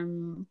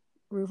warm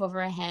roof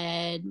over our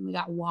head. We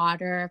got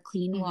water,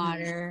 clean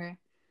water,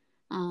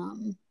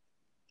 and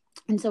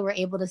so we're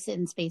able to sit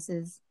in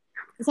spaces.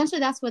 Essentially,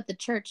 that's what the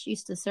church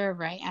used to serve,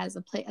 right? As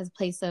a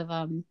place of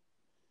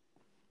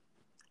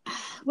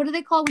what do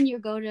they call when you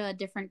go to a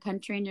different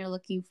country and you're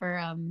looking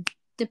for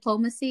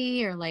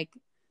diplomacy, or like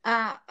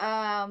like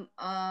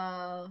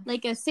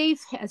a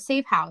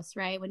safe house,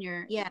 right? When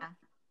you're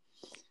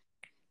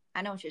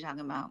I know what you're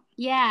talking about.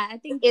 Yeah, I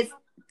think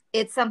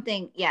it's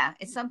something. Yeah,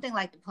 it's something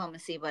like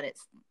diplomacy, but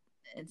it's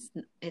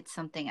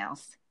something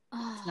else.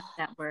 It's not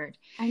that word.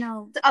 I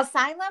know.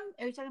 Asylum?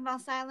 Are you talking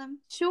about asylum?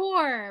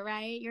 Sure,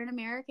 right? You're an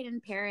American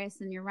in Paris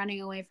and you're running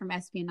away from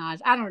espionage.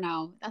 I don't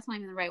know. That's not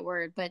even the right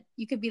word, but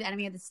you could be the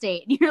enemy of the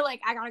state. And you're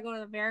like, I gotta go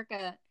to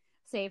America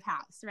safe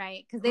house,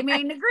 right? Because they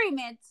made an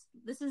agreement.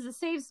 This is a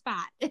safe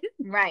spot.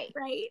 Right.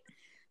 Right.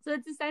 So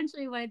it's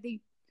essentially what I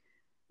think,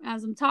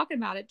 as I'm talking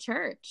about at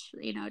church,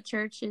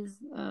 church is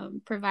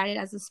provided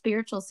as a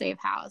spiritual safe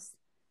house.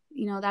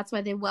 That's why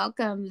they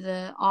welcome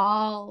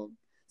all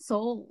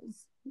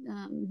souls,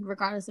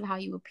 regardless of how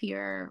you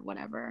appear or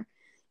whatever.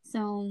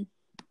 So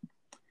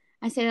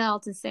I say that all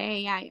to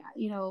say,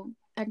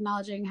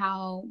 acknowledging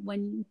how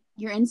when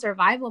you're in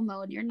survival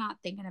mode, you're not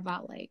thinking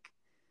about like,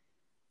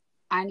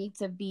 I need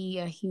to be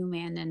a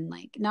human, and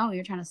like, no,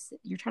 you're trying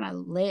to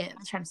live,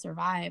 trying to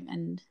survive.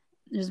 And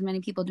there's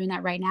many people doing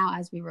that right now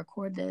as we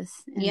record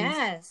this. And,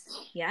 yes.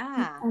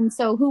 Yeah. And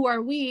so who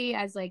are we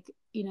as like,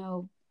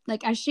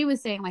 like as she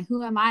was saying, like,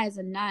 who am I as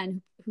a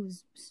nun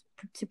who's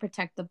to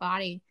protect the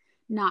body,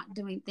 not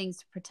doing things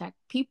to protect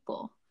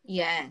people?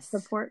 Yes.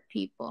 Support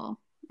people.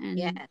 And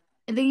yes.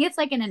 I think it's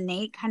like an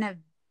innate kind of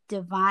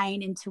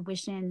divine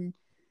intuition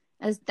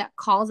as that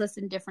calls us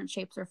in different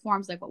shapes or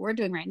forms, like what we're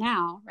doing right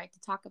now, right,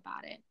 to talk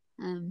about it.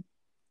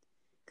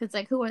 Because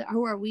like who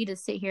are we to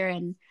sit here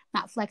and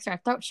not flex our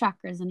throat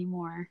chakras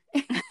anymore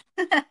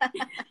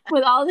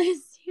with all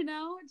this,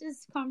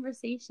 just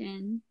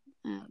conversation.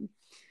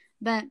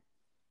 But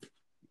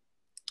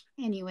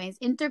anyways,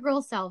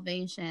 integral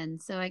salvation.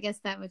 So I guess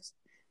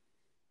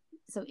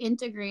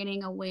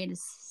integrating a way to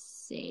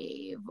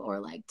save, or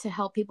like to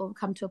help people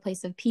come to a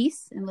place of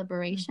peace and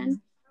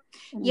liberation.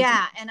 Mm-hmm.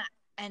 Yeah.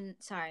 And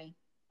sorry,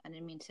 I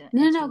didn't mean to.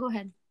 No, go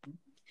ahead.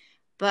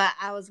 But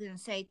I was going to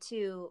say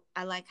too,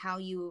 I like how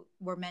you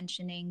were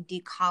mentioning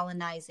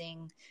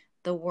decolonizing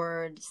the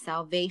word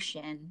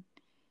salvation,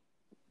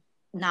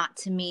 not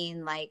to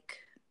mean like,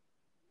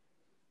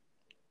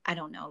 I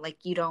don't know, like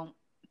you're going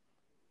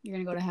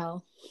to go to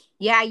hell.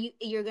 Yeah,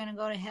 you're going to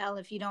go to hell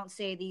if you don't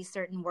say these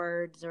certain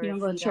words, or you don't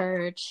go to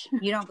church.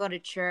 You don't go to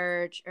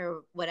church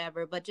or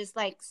whatever. But just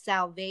like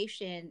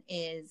salvation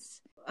is,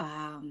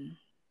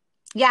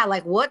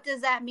 like what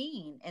does that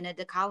mean in a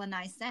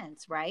decolonized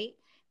sense, right?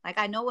 Like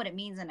I know what it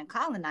means in a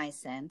colonized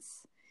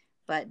sense,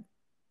 but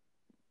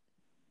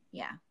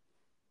yeah.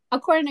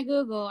 According to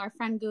Google, our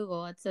friend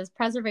Google, it says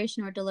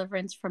preservation or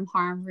deliverance from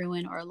harm,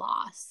 ruin, or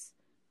loss.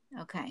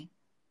 Okay.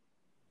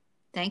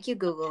 Thank you,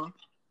 Google.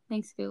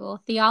 Thanks,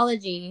 Google.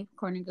 Theology,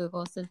 according to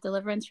Google, says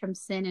deliverance from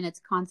sin and its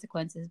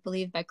consequences,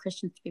 believed by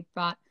Christians to be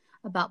brought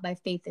about by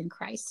faith in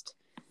Christ.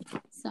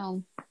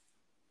 So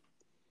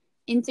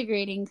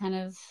integrating kind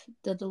of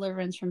the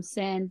deliverance from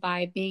sin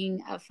by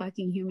being a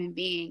fucking human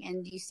being,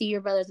 and you see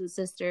your brothers and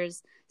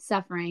sisters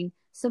suffering,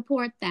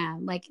 support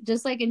them. Like,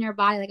 just like in your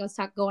body, like I was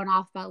going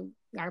off about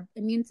our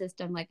immune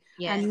system, like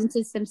our immune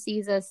system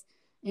sees us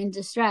in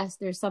distress,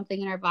 there's something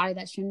in our body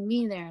that shouldn't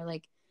be there,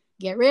 like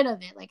get rid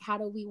of it. Like, how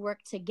do we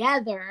work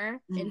together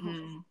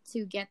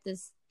to get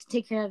this, to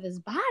take care of his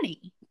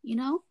body, you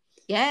know?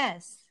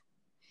 Yes.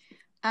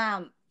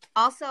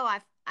 Also,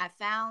 I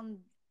found,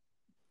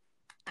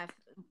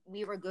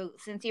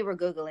 since you were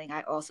Googling,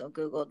 I also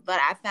Googled, but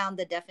I found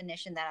the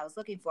definition that I was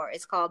looking for.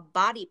 It's called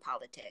body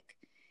politic,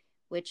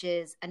 which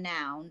is a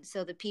noun.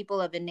 So the people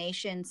of a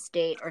nation,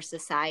 state, or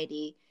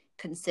society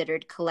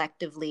considered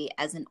collectively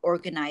as an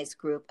organized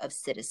group of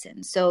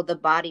citizens. So the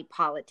body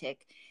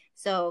politic.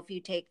 So if you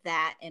take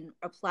that and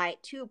apply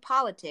it to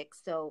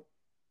politics, so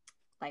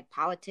like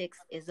politics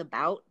is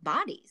about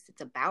bodies,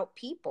 it's about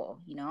people,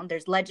 you know,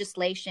 there's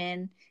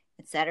legislation,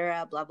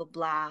 etc., blah blah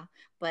blah,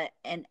 but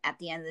and at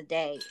the end of the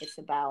day, it's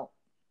about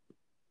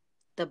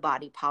the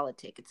body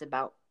politic. It's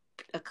about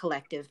a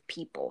collective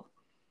people.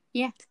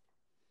 Yeah.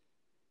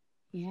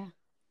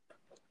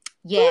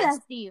 Yes.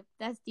 Ooh,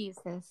 that's deep,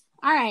 sis.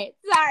 All right,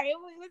 sorry,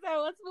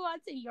 let's move on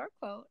to your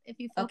quote if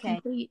you feel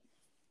complete.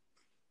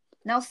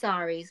 No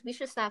sorries. We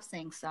should stop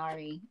saying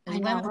sorry. I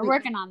know, we're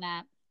working on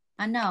that.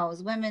 I know,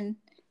 as women,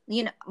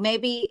 you know,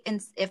 maybe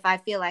if I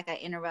feel like I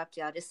interrupt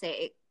you, I'll just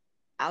say,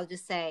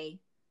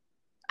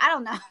 I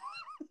don't know.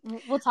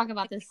 We'll talk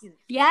about this.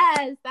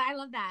 Yes, I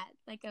love that.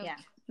 Like a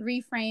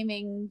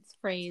reframing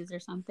phrase or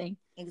something.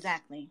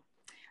 Exactly.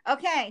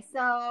 Okay,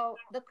 so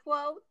the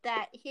quote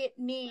that hit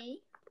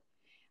me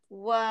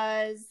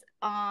was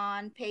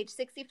on page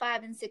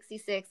 65 and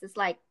 66. It's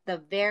like the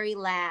very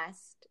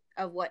last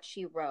of what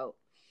she wrote.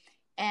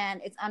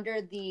 And it's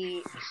under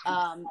the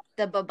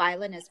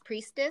Babylonis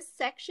priestess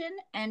section.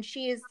 And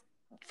she is,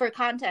 for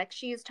context,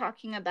 she is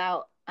talking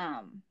about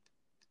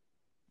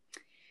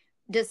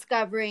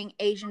discovering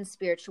Asian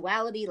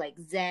spirituality like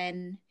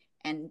Zen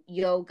and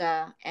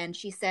yoga. And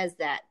she says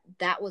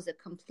that was a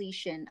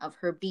completion of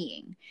her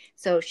being.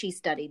 So she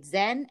studied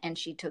Zen and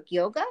she took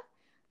yoga.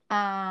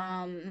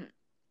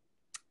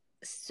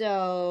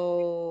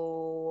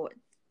 So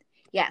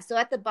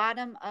at the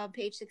bottom of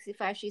page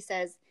 65, she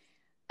says,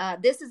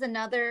 this is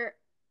another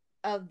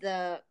of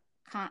the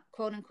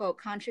quote unquote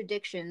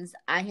contradictions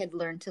I had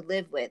learned to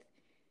live with.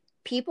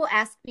 People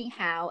ask me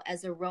how,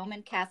 as a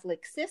Roman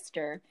Catholic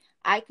sister,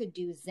 I could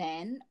do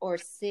Zen or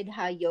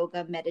Siddha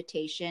yoga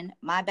meditation.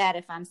 My bad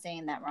if I'm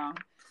saying that wrong.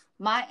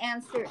 My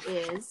answer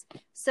is,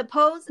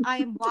 suppose I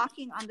am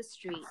walking on the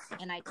street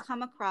and I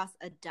come across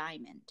a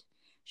diamond.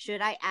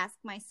 Should I ask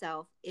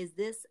myself, is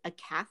this a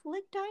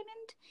Catholic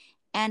diamond?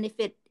 And if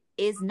it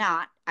is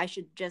not, I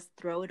should just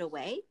throw it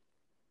away?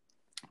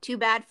 Too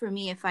bad for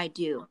me if I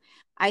do.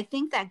 I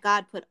think that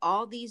God put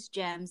all these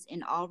gems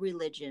in all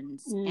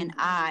religions, and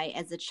I,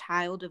 as a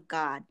child of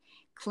God,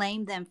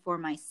 claim them for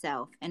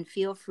myself and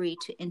feel free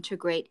to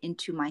integrate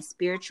into my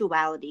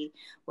spirituality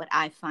what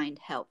I find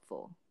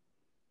helpful.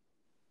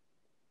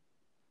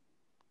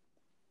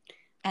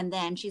 And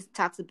then she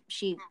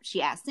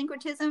asks,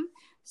 syncretism.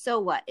 So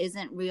what?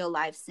 Isn't real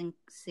life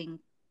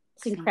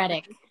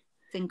syncretic?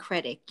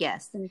 Syncretic,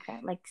 yes.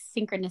 Like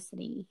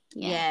synchronicity.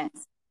 Yeah.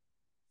 Yes.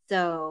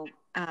 So,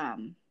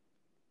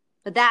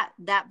 but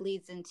that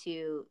bleeds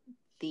into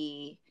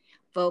the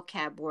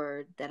vocab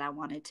word that I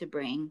wanted to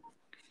bring.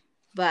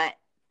 But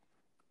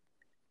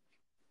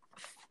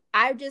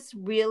I just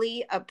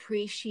really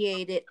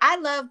appreciate it. I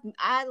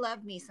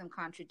love me some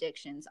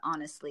contradictions,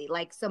 honestly,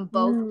 like some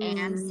both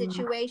and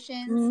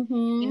situations,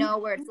 you know,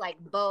 where it's like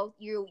both,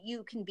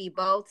 you can be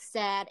both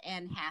sad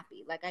and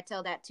happy. Like I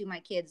tell that to my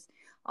kids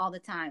all the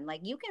time.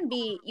 Like you can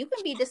be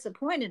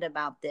disappointed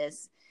about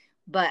this,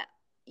 but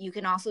you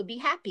can also be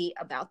happy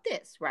about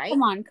this, right?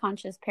 Come on,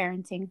 conscious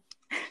parenting.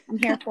 I'm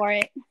here for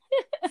it.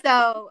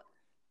 So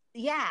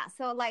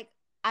like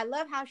I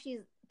love how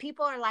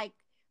people are like,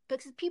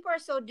 because people are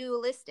so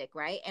dualistic,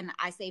 right? And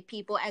I say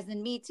people as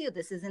in me too.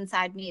 This is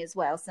inside me as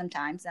well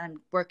sometimes.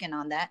 I'm working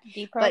on that.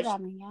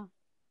 Deprogramming, yeah.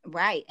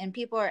 Right. And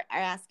people are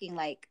asking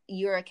like,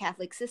 you're a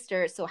Catholic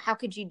sister, so how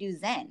could you do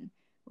Zen,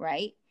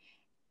 right?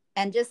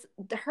 And just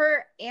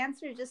her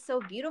answer is just so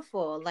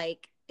beautiful.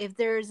 Like, if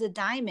there's a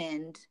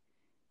diamond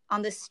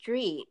on the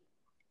street,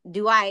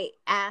 do I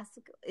ask,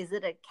 is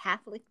it a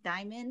Catholic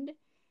diamond?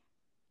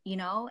 You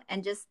know,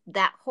 and just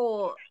the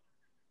whole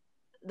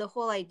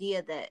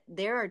idea that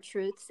there are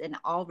truths in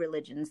all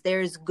religions.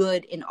 There's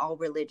good in all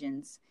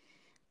religions.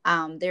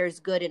 There's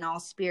good in all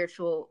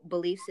spiritual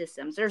belief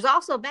systems. There's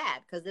also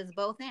bad, because it's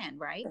both and,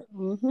 right?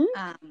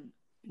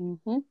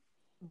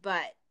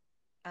 But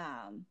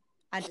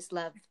I just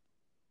love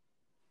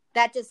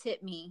that. Just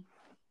hit me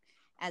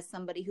as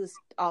somebody who's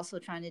also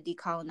trying to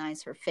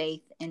decolonize her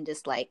faith, and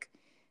just like,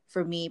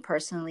 for me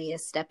personally,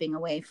 is stepping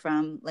away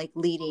from like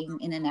leading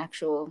in an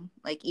actual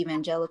like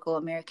evangelical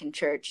American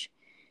church.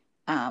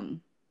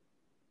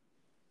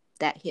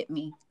 That hit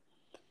me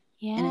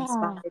and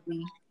inspired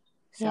me.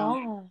 So.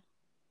 Yeah.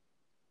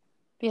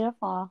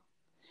 Beautiful.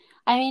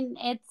 I mean,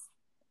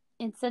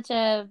 it's such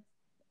a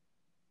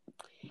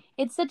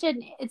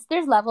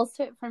there's levels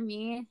to it for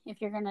me. If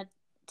you're gonna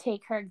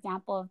take her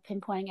example of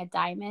pinpointing a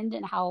diamond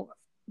and how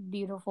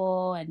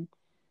beautiful and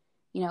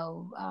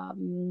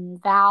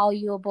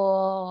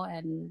valuable,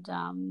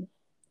 and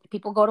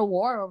people go to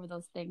war over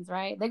those things,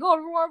 right? They go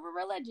to war over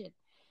religion,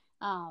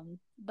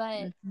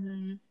 but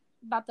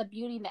about the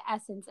beauty and the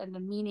essence and the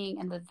meaning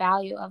and the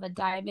value of a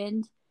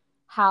diamond,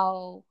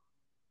 how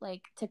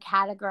like to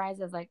categorize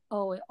as like,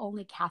 oh,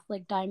 only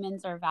Catholic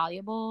diamonds are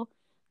valuable.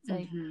 It's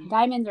like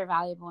diamonds are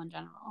valuable in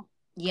general.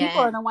 People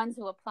are the ones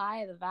who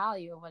apply the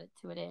value of what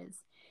it is.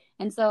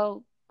 And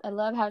so I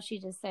love how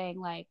she's just saying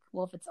like,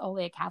 well, if it's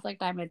only a Catholic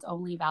diamond, it's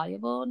only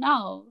valuable.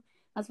 No,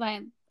 that's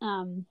why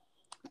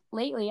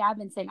lately I've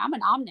been saying I'm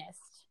an omnist.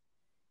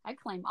 I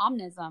claim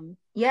omnism.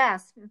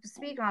 Yes,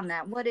 speak on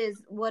that. What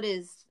is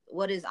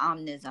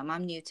omnism?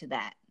 I'm new to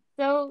that.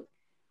 So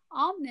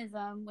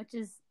omnism, which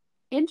is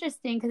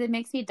interesting because it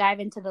makes me dive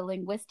into the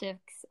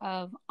linguistics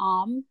of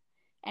Om.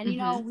 And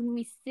when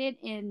we sit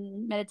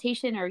in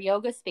meditation or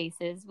yoga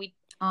spaces, we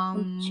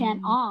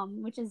chant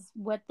Om, which is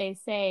what they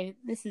say.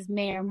 This is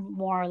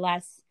more or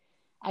less,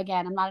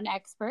 again, I'm not an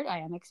expert, I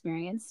am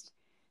experienced.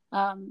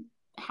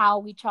 How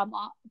we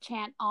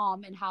chant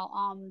Om, and how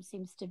Om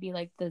seems to be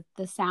like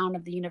the sound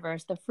of the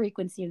universe, the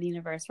frequency of the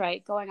universe,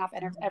 right? Going off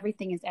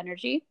everything is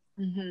energy.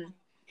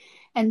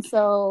 And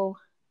so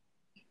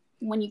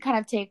when you kind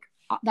of take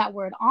that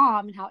word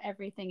Om and how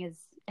everything is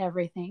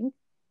everything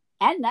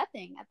and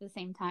nothing at the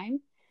same time,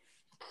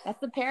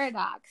 that's the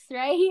paradox,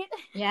 right?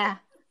 Yeah.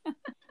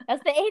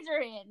 That's the age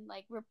we're in.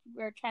 Like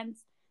we're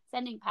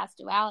transcending past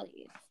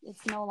duality.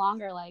 It's no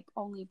longer like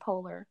only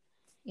polar.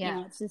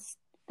 Yeah. It's just,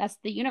 that's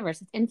the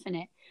universe. It's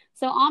infinite.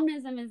 So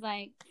omnism is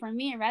like, for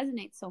me, it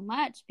resonates so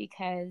much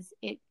because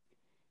it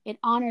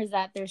honors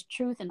that there's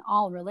truth in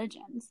all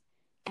religions.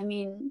 I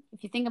mean,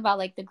 if you think about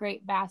like the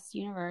great vast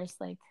universe,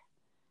 like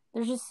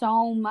there's just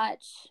so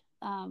much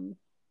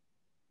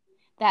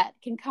that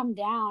can come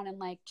down and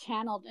like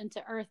channeled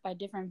into earth by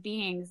different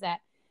beings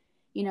that,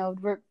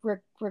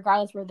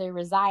 regardless where they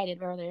resided,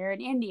 whether they're in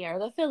India or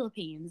the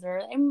Philippines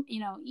or,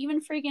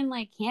 even freaking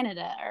like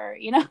Canada or,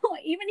 even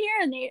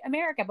here in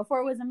America before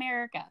it was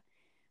America,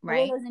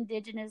 right? Where those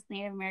indigenous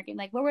Native American,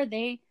 like what were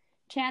they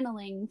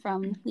channeling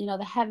from,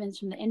 the heavens,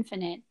 from the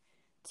infinite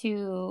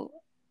to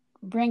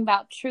bring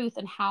about truth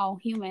and how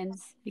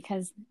humans,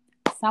 because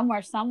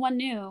somewhere someone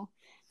knew,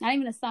 not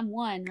even a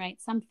someone, right?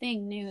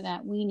 Something knew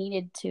that we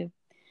needed to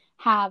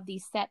have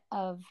these set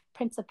of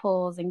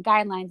principles and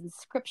guidelines and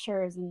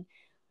scriptures and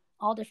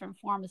all different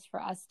forms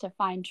for us to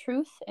find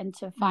truth and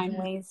to find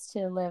ways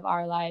to live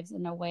our lives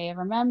in a way of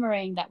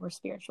remembering that we're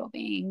spiritual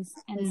beings.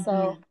 And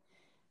so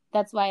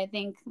that's why I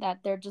think that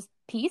they're just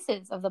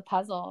pieces of the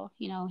puzzle,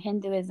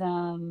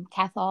 Hinduism,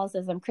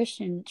 Catholicism,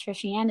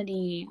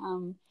 Christianity,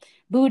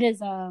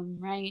 Buddhism,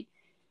 right?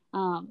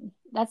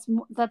 That's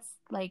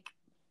like,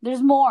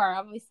 there's more,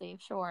 obviously,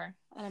 sure,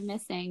 that I'm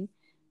missing,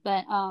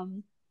 but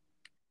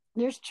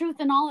there's truth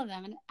in all of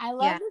them. And I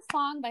love this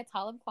song by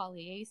Talib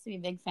Kweli. I used to be a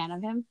big fan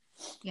of him.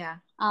 Yeah.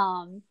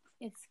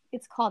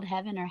 It's called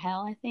Heaven or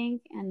Hell, I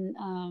think.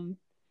 And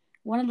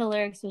one of the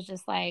lyrics was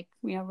just like,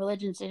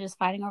 religions are just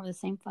fighting over the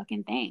same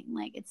fucking thing.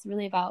 Like, it's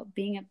really about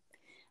being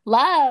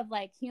love,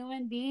 like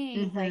human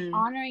beings, like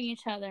honoring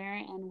each other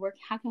and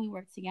how can we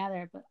work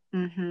together? But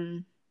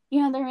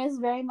there is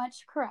very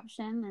much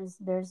corruption.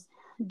 There's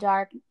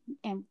dark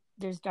and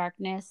there's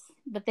darkness,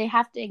 but they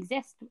have to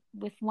exist.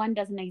 If one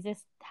doesn't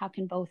exist, how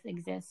can both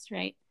exist,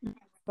 right?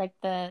 Like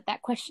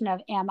that question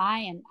of am I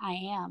and I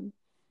am,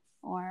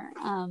 or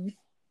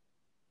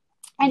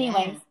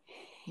anyways.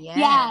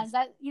 Yeah,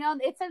 that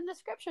it's in the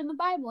scripture in the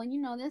Bible,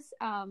 and this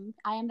I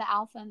am the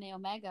Alpha and the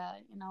Omega,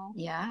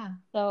 Yeah.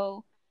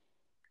 So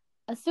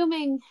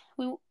assuming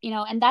we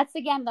and that's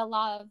again the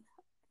law of,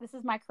 this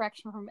is my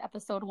correction from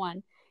episode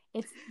 1.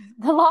 It's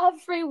the law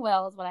of free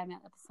will is what I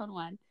meant, episode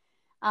 1.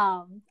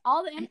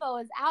 All the info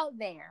is out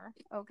there,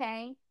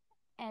 okay?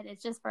 And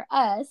it's just for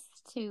us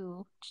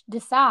to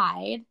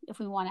decide if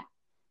we want to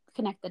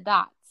connect the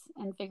dots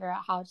and figure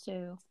out how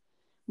to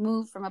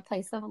move from a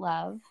place of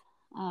love,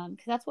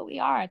 because that's what we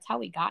are. It's how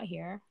we got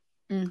here.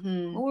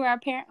 We're our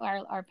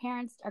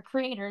parents, our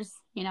creators,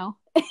 in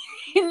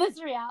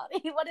this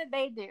reality. What did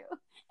they do?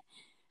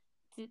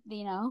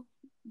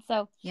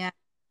 So yeah.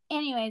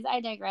 Anyways, I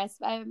digress.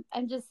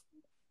 I'm just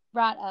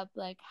brought up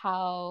like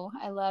how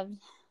I loved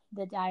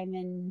the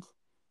diamond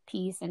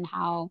piece and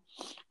how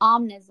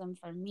omnism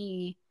for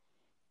me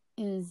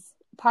is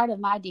part of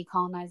my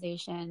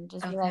decolonization,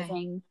 just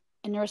realizing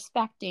and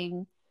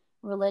respecting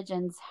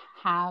religions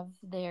have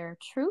their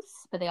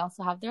truths, but they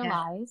also have their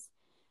lies.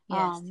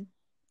 Yes.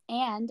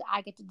 And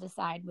I get to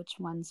decide which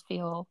ones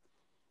feel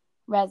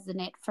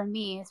resonate for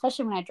me,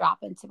 especially when I drop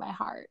into my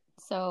heart.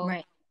 So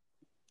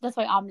that's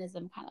why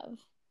omnism kind of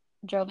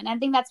drove. And I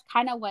think that's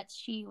kind of what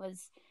she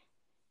was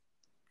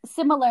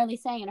similarly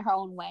saying in her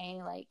own way,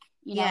 like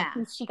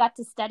she got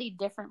to study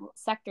different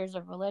sectors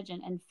of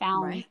religion and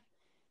found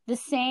the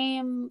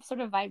same sort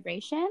of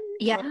vibration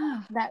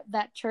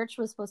that church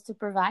was supposed to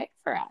provide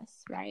for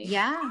us, right?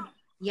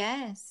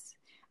 Yes.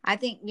 I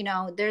think,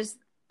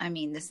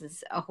 this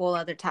is a whole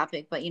other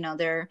topic, but,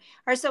 there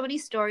are so many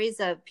stories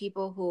of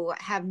people who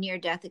have near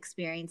death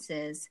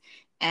experiences,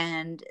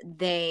 and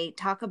they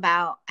talk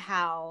about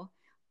how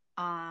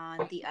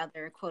on the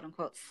other quote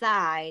unquote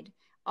side,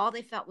 all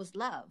they felt was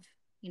love.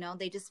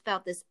 They just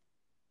felt this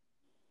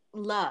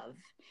love.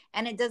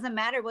 And it doesn't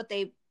matter what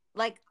they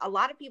like. A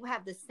lot of people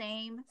have the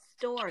same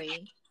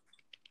story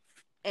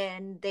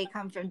and they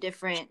come from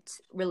different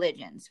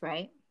religions,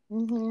 right?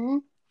 Mm-hmm.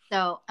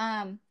 So,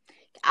 can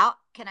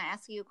I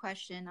ask you a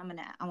question?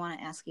 I want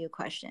to ask you a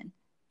question.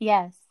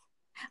 Yes.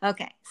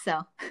 Okay.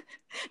 So,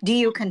 do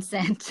you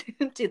consent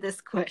to this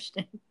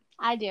question?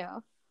 I do.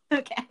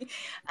 Okay.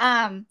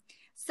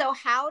 So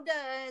how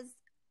does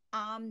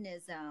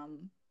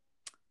omnism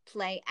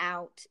play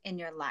out in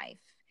your life?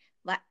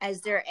 Like,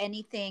 is there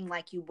anything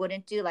like you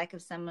wouldn't do? Like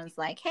if someone's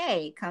like,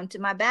 "Hey, come to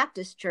my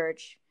Baptist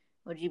church,"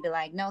 would you be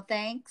like, "No,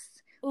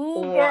 thanks"?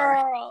 Ooh,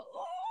 girl.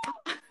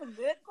 Ooh, some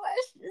good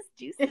questions.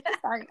 Juicy.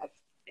 Sorry.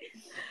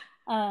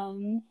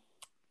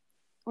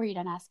 Were you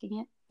done asking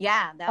it?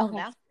 Yeah, that was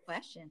Okay. the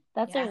question.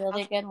 That's Yeah. a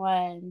really good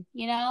one.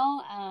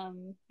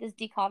 This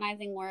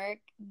decolonizing work,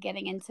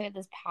 getting into it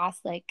this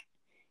past like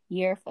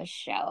year for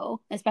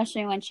show,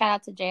 especially when shout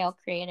out to JL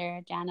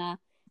creator Jana,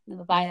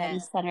 the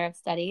Violence Center of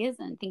Studies,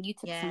 and I think you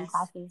took some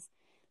classes.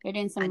 They're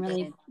doing some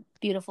really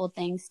beautiful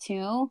things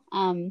too.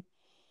 When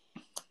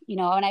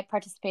I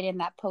participated in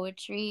that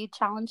poetry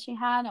challenge she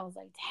had, I was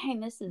like,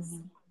 dang, this is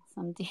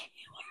some deep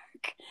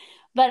work.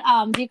 But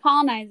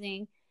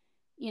decolonizing,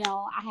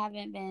 I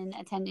haven't been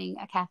attending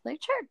a Catholic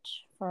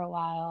church for a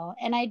while,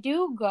 and I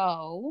do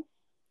go,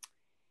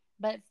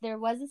 but if there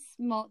was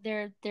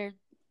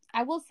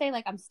I will say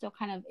like I'm still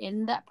kind of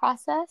in that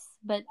process,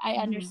 but I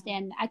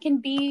understand I can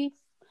be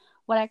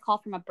what I call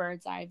from a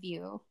bird's eye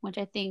view, which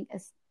I think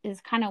is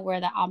kind of where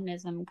the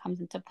omnism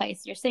comes into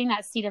place. You're saying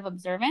that seat of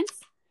observance.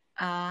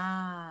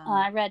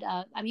 I read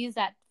I've used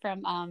that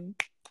from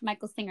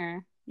Michael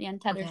Singer, The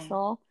Untethered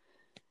Soul.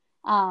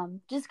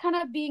 Just kind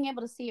of being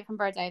able to see it from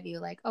bird's eye view,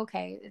 like,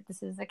 okay,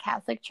 this is a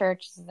Catholic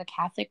church, this is a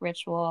Catholic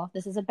ritual,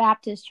 this is a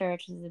Baptist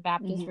church, this is a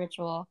Baptist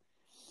ritual.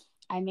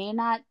 I may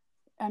not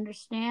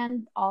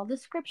understand all the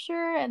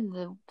scripture and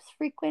the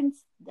frequency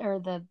or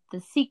the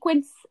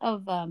sequence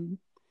of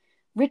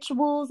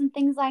rituals and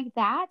things like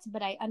that,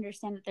 but I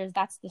understand that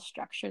that's the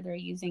structure they're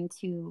using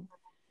to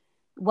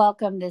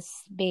welcome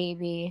this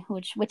baby,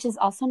 which is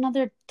also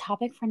another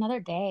topic for another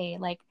day.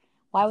 Like,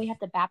 why we have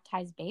to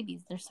baptize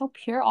babies? They're so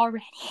pure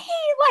already.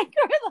 Like,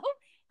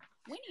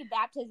 we need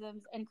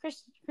baptisms and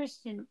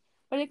Christian.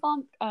 What do they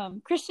call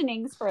them?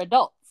 Christianings for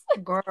adults.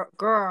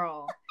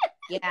 Girl.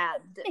 Yeah,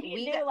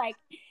 we do like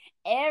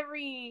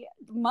every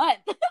month.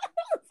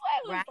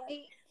 Right.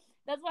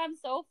 That's why I'm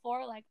so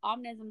for like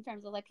omnism in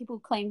terms of like people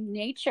who claim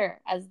nature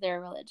as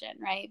their religion,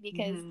 right?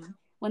 Because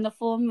when the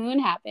full moon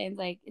happens,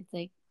 like it's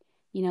like,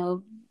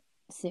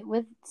 sit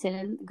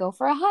and go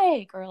for a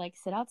hike, or like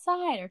sit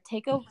outside or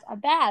take a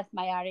bath.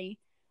 Mayari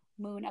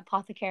Moon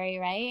Apothecary,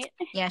 right?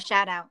 Yeah,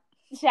 shout out.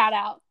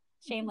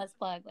 Shameless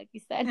plug, like you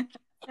said.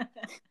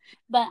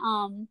 But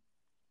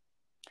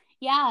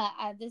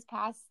this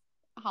past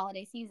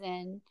holiday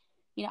season,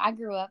 I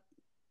grew up,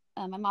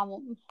 my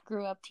mom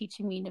grew up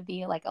teaching me to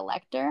be like a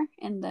lector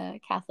in the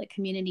Catholic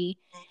community,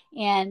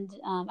 and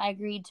I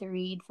agreed to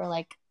read for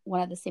like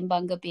one of the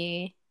Simbang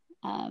Gabi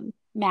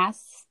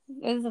mass.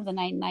 Those are the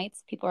 9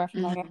 nights. People are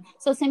familiar.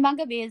 So Simbang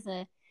Gabi is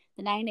the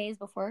 9 days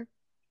before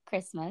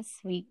Christmas.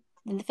 In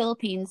the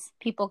Philippines,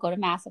 people go to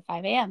mass at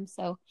 5 a.m.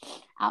 So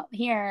out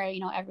here,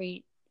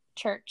 every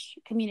church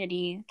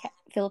community,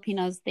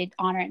 Filipinos, they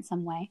honor it in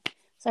some way.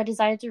 So I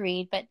decided to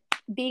read, but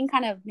being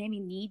kind of maybe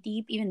knee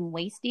deep, even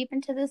waist deep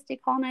into this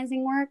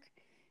decolonizing work,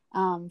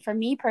 for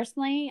me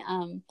personally,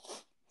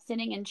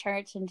 sitting in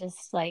church and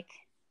just like,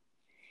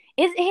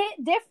 it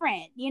hit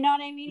different. You know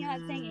what I mean?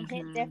 I'm saying it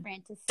hit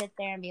different to sit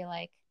there and be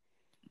like,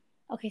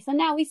 okay, so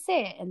now we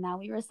sit and now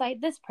we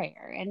recite this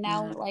prayer and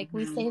now like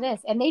we say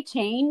this, and they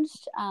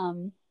changed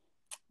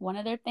one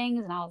of their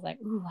things, and I was like,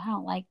 ooh, I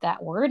don't like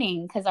that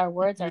wording, because our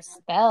words are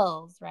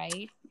spells,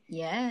 right?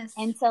 Yes.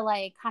 And to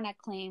like kind of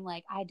claim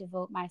like I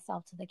devote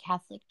myself to the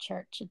Catholic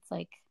Church, it's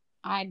like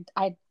I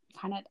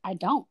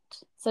don't.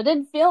 So it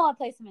didn't feel a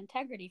place of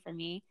integrity for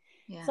me.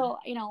 Yeah. So,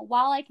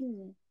 while I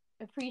can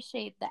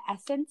appreciate the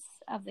essence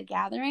of the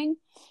gathering,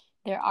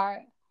 there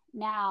are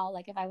now,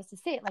 like if I was to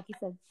say it, like you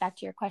said, back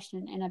to your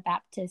question, in a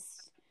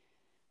Baptist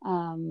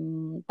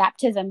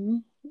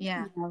baptism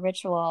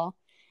ritual,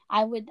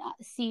 I would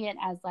see it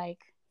as like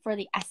for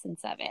the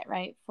essence of it,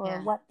 right?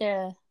 For what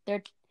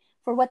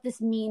for what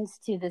this means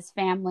to this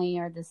family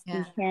or these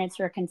parents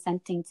who are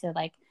consenting to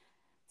like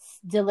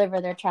deliver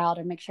their child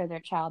or make sure their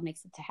child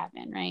makes it to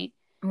heaven, right?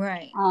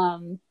 Right.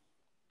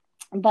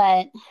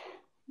 But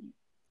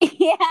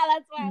yeah,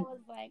 that's why I was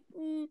like,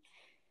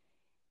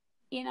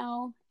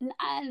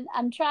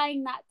 I'm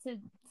trying not to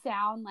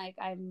sound like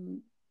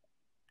I'm,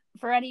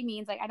 for any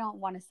means, like I don't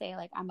want to say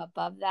like I'm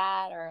above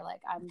that or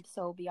like I'm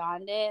so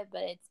beyond it,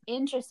 but it's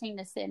interesting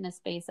to sit in a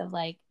space of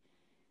like,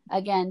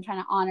 again,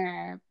 trying to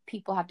honor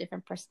people have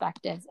different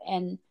perspectives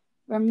and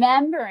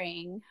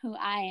remembering who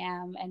I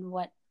am and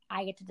what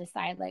I get to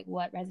decide, like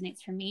what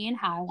resonates for me and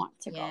how I want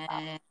to go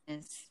about it.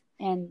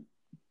 And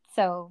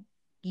so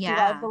do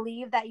I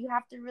believe that you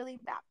have to really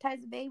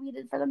baptize a baby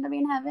for them to be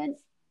in heaven?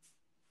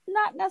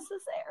 Not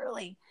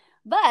necessarily,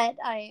 but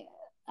I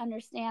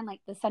understand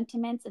like the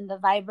sentiments and the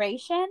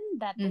vibration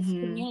that this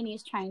community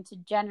is trying to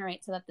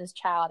generate so that this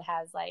child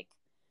has like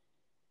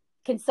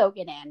can soak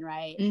it in,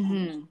 right?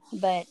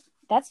 But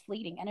that's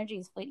fleeting. Energy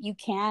is fleeting. You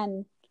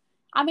can,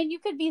 I mean, you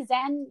could be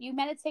Zen, you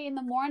meditate in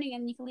the morning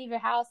and you can leave your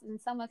house and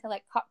someone could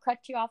like cut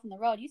you off on the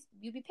road.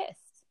 You'd be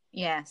pissed.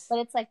 Yes. But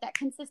it's like that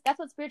that's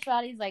what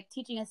spirituality is like,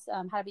 teaching us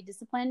how to be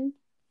disciplined.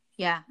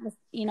 Yeah.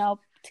 You know,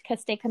 to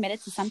stay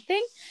committed to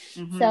something.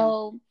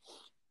 So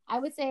I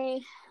would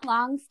say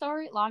long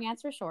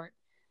answer short.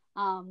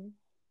 I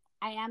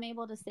am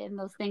able to sit in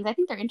those things. I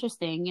think they're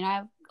interesting. You know, I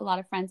have a lot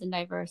of friends in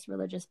diverse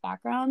religious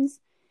backgrounds.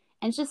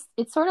 And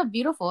it's sort of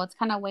beautiful. It's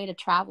kind of a way to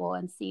travel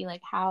and see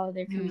like how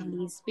their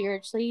communities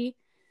spiritually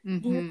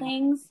do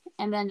things.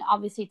 And then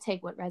obviously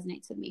take what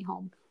resonates with me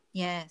home.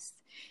 Yes.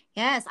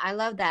 Yes. I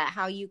love that.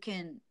 How you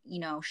can, you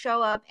know,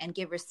 show up and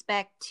give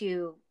respect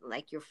to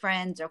like your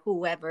friends or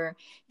whoever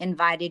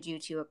invited you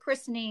to a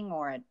christening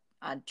or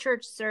a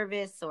church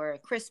service or a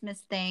Christmas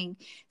thing.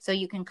 So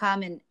you can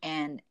come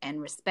and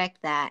respect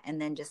that.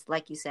 And then just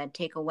like you said,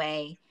 take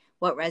away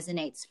what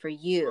resonates for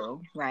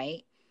you.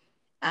 Right.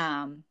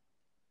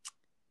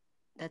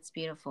 That's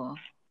beautiful.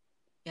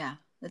 Yeah,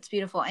 that's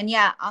beautiful. And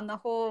yeah, on the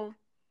whole,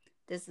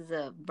 this is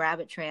a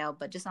rabbit trail,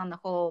 but just on the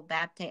whole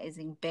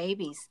baptizing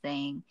babies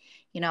thing,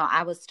 you know,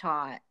 I was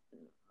taught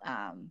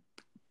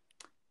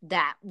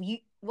that you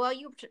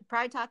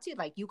probably taught too,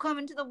 like you come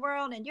into the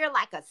world and you're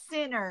like a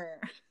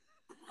sinner,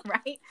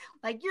 right?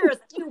 Like you're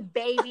you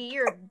baby,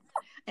 you're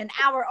an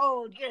hour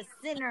old, you're a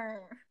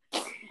sinner,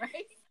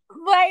 right?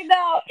 I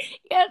know.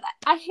 Yeah,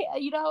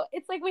 you know,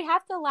 it's like we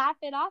have to laugh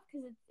it off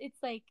because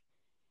it's like,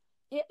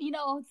 you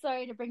know,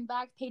 sorry to bring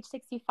back page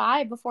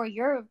 65 before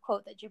your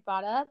quote that you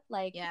brought up.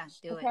 Like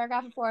the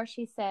paragraph before,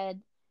 she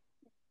said,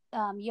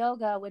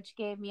 yoga, which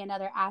gave me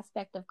another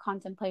aspect of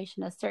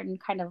contemplation, a certain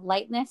kind of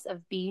lightness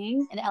of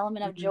being, an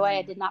element of joy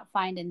I did not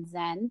find in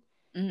Zen.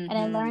 And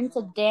I learned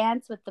to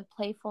dance with the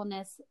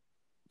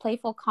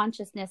playful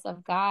consciousness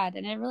of God.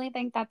 And I really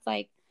think that's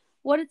like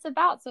what it's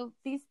about. So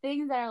these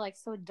things that are like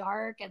so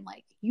dark and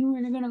like you're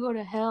going to go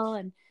to hell.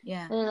 And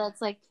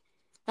that's like,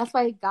 that's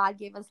why God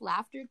gave us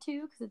laughter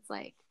too. Cause it's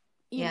like,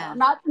 you know,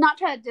 not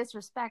try to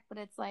disrespect, but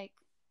it's like,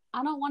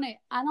 I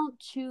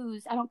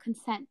don't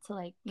consent to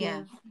like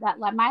give that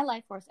like my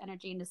life force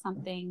energy into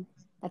something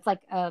that's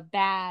like a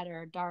bad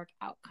or dark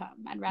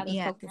outcome. I'd rather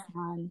focus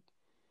on.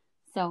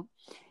 So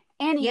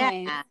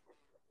anyway.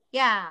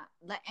 Yeah.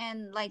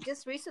 And like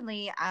just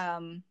recently,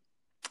 I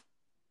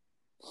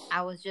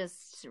was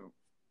just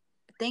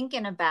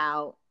thinking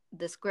about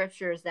the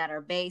scriptures that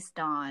are based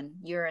on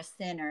you're a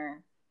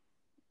sinner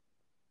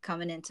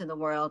coming into the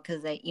world,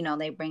 because they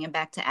bring it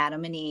back to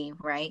Adam and Eve,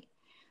 right?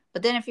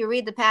 But then if you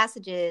read the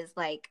passages,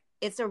 like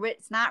it's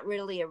not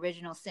really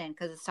original sin,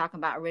 because it's talking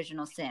about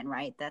original sin,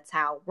 right? That's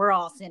how we're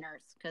all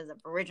sinners, because of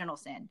original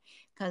sin,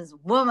 because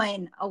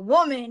a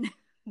woman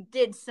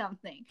did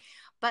something.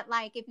 But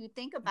like if you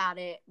think about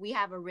it, we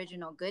have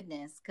original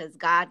goodness, because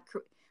God,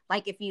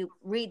 like if you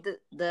read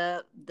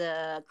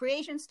the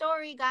creation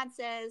story, God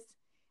says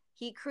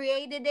he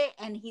created it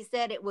and he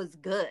said it was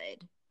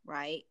good,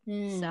 right?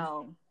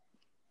 So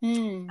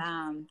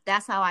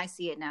that's how I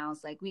see it now.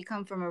 It's like we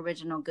come from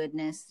original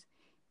goodness,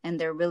 and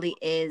there really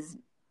is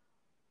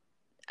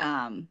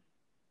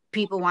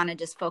people want to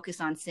just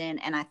focus on sin.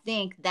 And I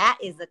think that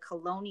is a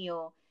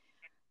colonial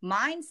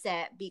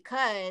mindset,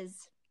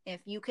 because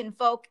if you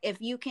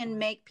can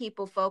make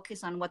people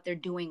focus on what they're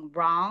doing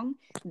wrong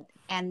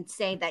and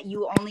say that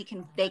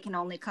they can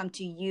only come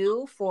to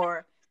you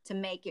to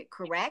make it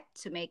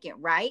correct, to make it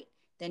right,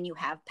 then you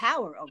have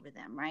power over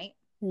them, right?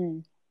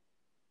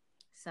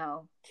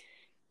 So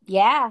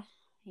yeah,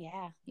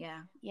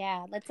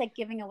 that's like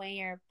giving away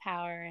your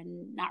power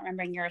and not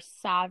remembering you're a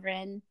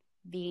sovereign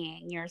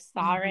being, your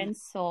sovereign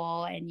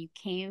soul, and you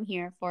came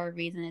here for a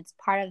reason. It's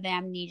part of the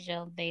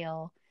amnesia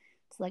veil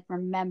to like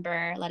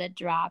remember, let it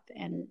drop,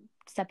 and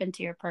step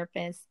into your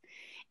purpose.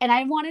 And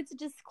I wanted to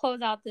just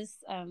close out this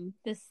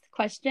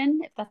question,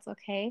 if that's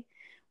okay,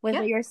 with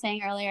what you were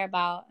saying earlier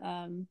about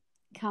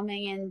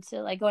coming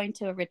into like going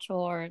to a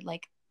ritual or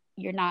like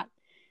you're not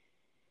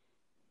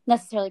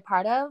necessarily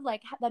part of,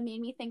 like that made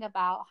me think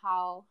about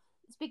how,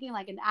 speaking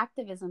like an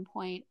activism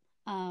point,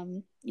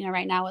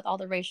 right now with all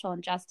the racial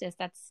injustice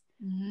that's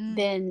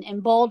been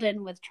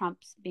emboldened with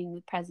Trump's being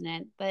the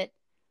president, but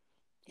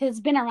has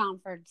been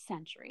around for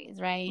centuries,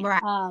 right?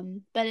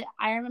 But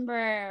I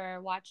remember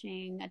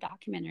watching a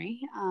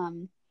documentary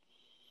on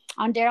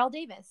Daryl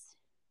Davis.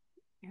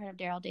 You heard of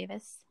Daryl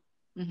Davis?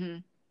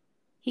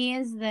 He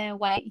is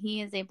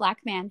a black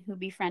man who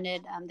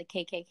befriended the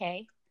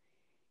KKK,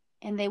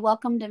 and they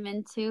welcomed him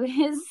into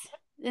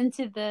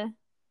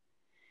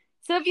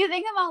So if you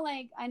think about,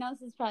 like, I know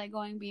this is probably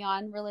going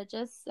beyond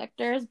religious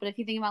sectors, but if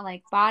you think about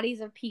like bodies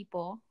of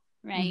people,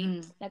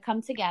 right, that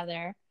come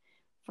together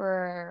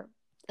for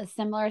a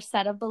similar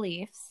set of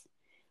beliefs,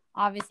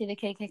 obviously the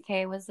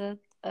KKK was a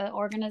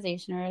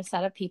organization or a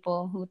set of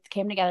people who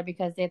came together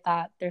because they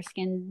thought their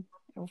skin,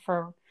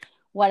 for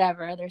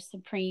whatever, they're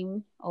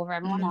supreme over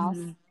everyone else.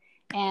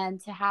 And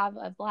to have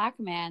a Black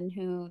man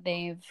who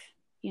they've,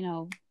 you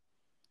know,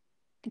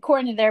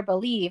 according to their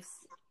beliefs,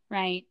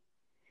 right,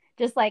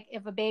 just like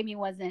if a baby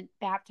wasn't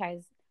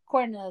baptized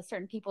according to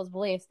certain people's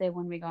beliefs, they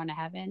wouldn't be going to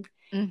heaven.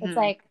 It's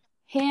like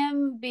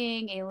him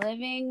being a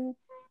living,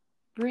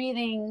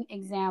 breathing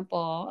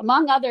example,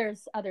 among other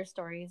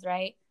stories,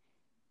 right?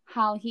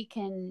 How he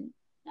can,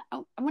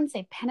 I wouldn't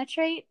say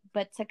penetrate,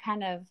 but to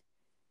kind of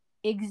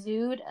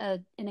exude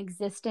an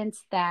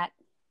existence that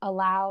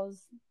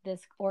allows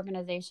this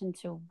organization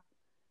to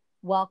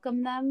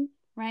welcome them,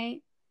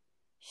 right?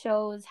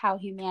 Shows how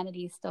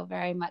humanity is still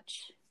very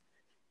much,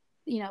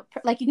 you know,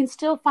 like you can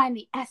still find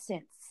the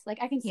essence. Like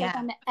I can still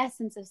find the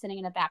essence of sitting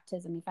in a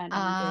baptism if I don't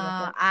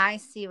agree with it. I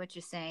see what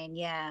you're saying.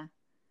 Yeah.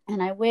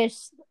 And I wish,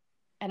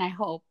 and I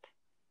hope,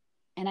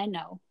 and I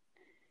know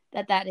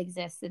that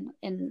exists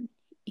in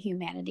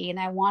humanity. And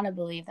I want to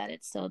believe that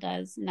it still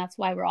does. And that's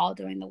why we're all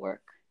doing the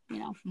work, you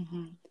know?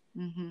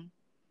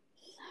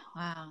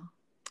 Wow.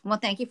 Well,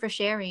 thank you for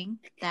sharing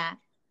that.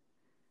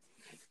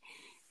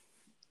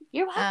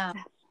 You're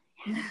welcome.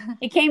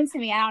 It came to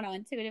me, I don't know,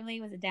 intuitively.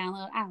 It was a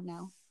download. I don't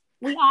know.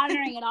 We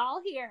honoring it all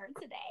here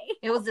today.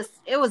 It was the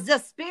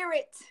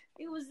spirit.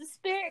 It was the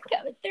spirit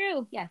coming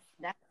through. Yes,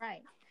 that's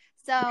right.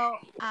 So,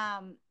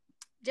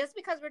 just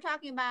because we're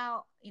talking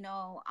about, you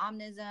know,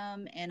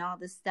 omnism and all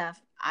this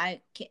stuff,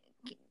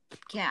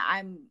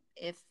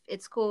 if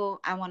it's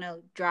cool, I want to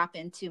drop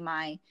into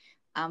my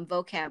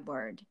vocab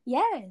word.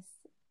 Yes.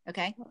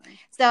 Okay.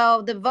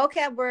 So the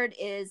vocab word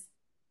is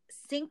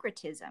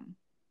syncretism.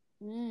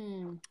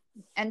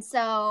 And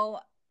so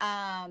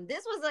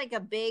this was like a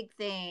big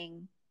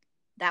thing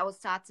that was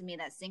taught to me,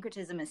 that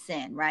syncretism is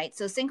sin, right?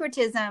 So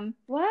syncretism.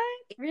 What?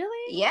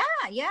 Really? Yeah.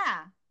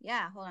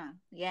 Hold on.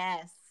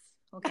 Yes.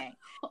 Okay.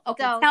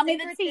 Okay. So tell me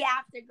the tea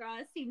after, girl.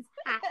 It seems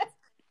hot.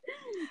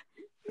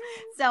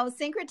 So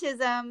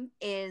syncretism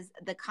is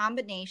the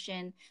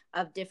combination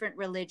of different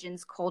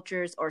religions,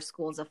 cultures, or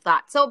schools of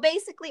thought. So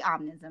basically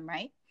omnism,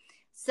 right?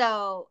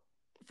 So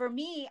for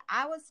me,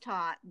 I was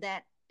taught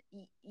that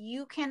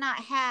you cannot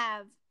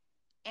have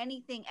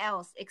anything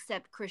else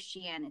except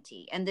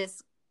Christianity. And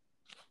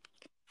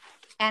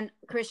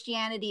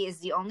Christianity is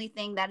the only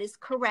thing that is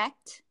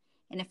correct.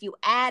 And if you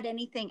add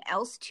anything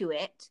else to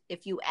it,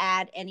 if you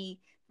add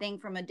anything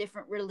from a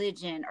different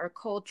religion or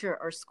culture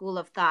or school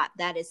of thought,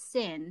 that is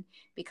sin,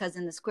 because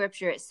in the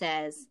scripture it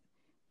says,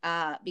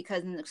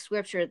 because in the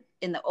scripture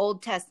in the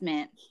Old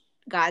Testament,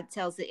 God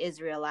tells the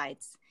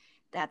Israelites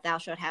that thou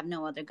shalt have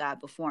no other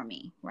God before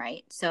me,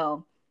 right?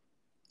 So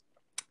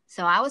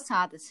I was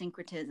taught that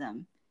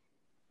syncretism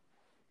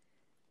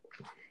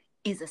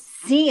is a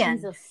sin.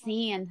 It's a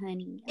sin,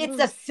 honey.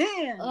 It's a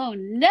sin. Oh,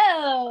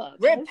 no.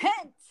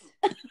 Repent,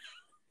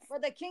 for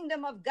the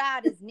kingdom of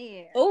God is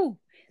near. Oh,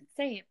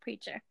 say it,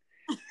 preacher.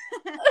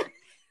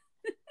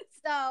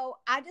 So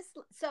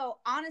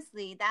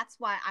honestly, that's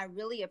why I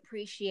really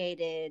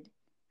appreciated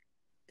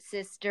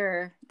the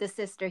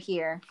sister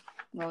here.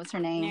 What was her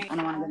name? Mary. I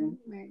don't want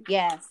to.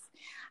 Yes.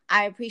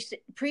 I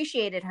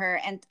appreciated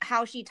her and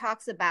how she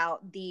talks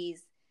about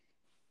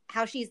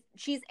how she's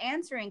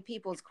answering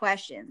people's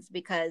questions,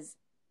 because,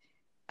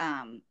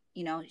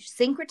 you know,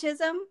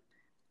 syncretism,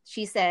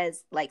 she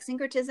says, like,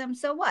 syncretism,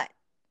 so what?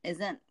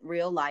 Isn't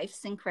real life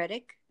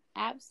syncretic?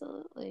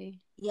 Absolutely.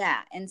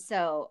 Yeah. And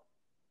so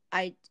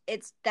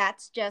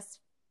that's just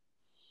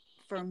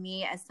for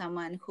me as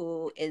someone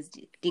who is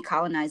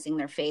decolonizing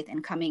their faith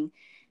and coming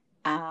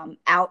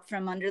out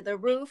from under the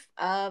roof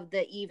of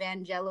the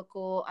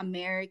evangelical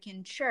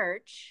American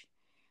church.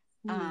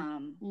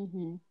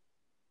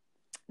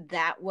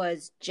 That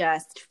was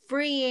just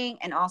freeing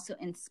and also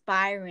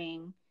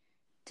inspiring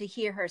to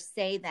hear her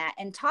say that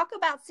and talk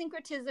about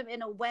syncretism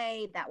in a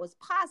way that was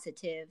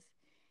positive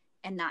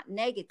and not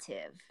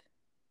negative.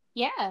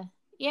 Yeah.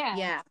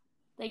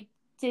 Like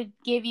to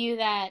give you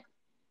that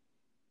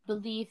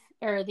belief,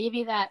 or give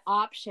you that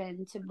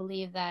option to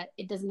believe that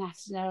it doesn't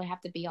necessarily have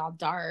to be all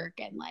dark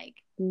and like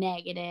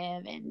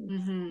negative,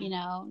 and you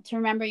know, to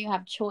remember you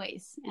have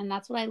choice. And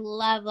that's what I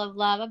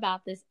love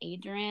about this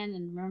Adrian,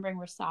 and remembering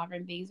we're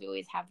sovereign beings, we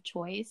always have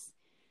choice.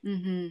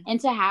 And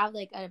to have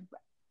like I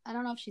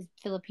don't know if she's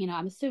Filipino,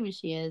 I'm assuming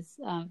she is,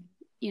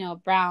 you know,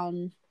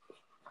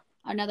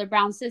 another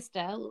brown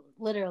sister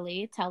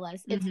literally tell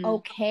us it's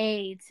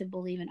okay to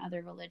believe in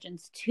other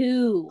religions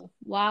too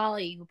while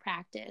you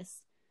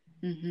practice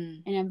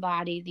and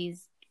embody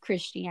these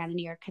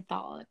Christianity or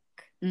Catholic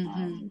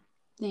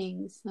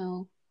things.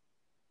 So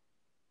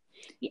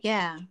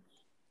yeah.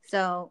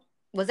 So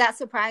was that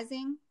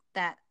surprising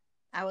that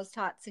I was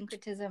taught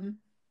syncretism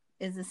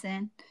is a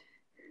sin?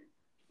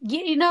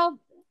 You know,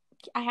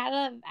 I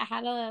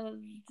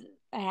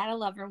had a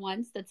lover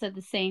once that said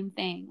the same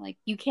thing. Like,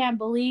 you can't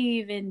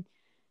believe in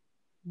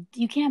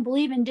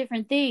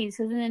different things,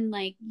 because then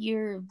like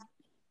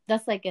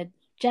that's like a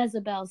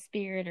Jezebel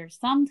spirit or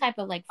some type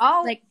of like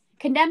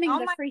condemning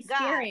the free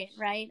spirit,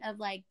 right? Of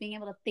like being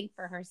able to think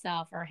for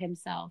herself or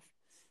himself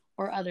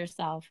or other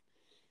self.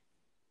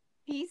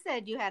 He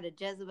said you had a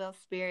Jezebel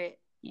spirit.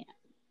 Yeah.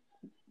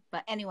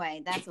 But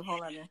anyway, that's a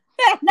whole other.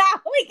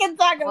 Now we can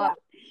talk about.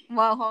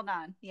 Well, hold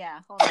on.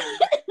 Yeah, hold on.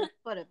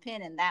 Put a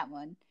pin in that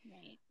one.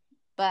 Right.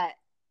 But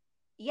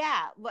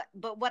yeah,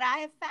 but what I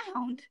have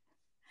found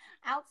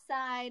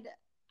outside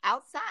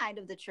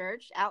of the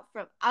church, out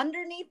from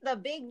underneath the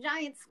big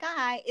giant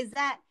sky, is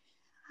that,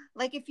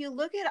 like, if you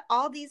look at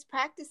all these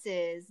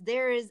practices,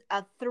 there is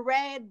a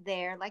thread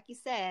there. Like you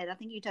said, I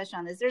think you touched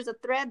on this. There's a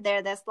thread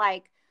there that's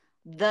like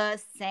the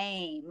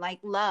same, like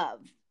love,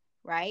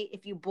 right?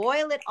 If you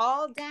boil it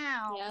all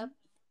down, yep.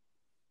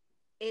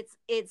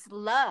 it's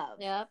love.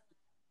 Yep.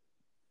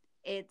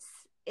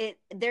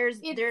 There's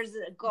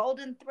a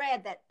golden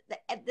thread that's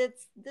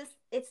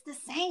it's the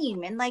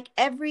same in like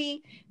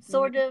every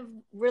sort of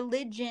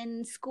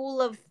religion,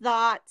 school of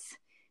thought,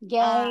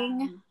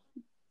 gang,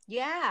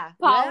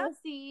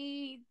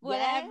 policy,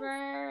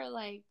 whatever.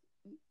 Like,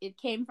 it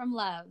came from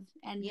love,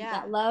 and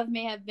that love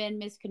may have been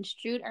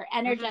misconstrued or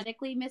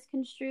energetically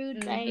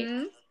misconstrued,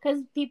 right?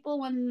 Because people,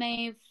 when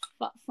they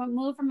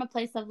move from a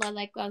place of love,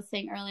 like I was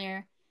saying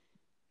earlier,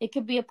 it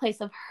could be a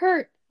place of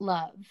hurt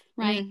love,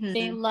 right?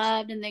 They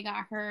loved and they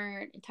got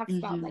hurt. It talks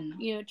about, like,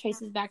 it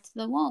traces back to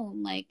the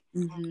womb, like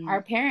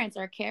our parents,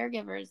 our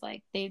caregivers,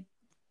 like they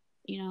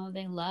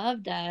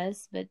loved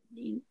us, but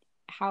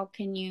how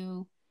can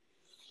you?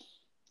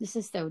 This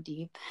is so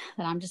deep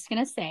that I'm just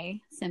gonna say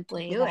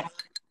simply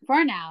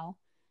for now.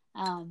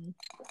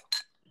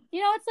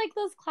 It's like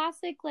those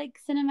classic like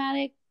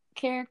cinematic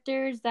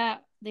characters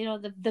that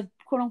the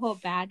quote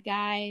unquote bad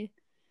guy.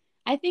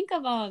 I think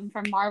of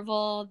from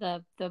Marvel,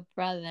 the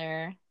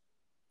brother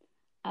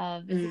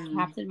of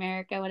Captain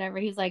America, whatever.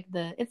 He's like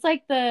it's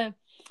like the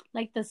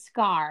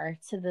Scar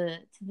to the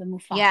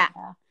Mufasa. Yeah.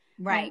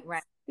 Right.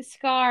 The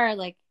Scar,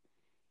 like,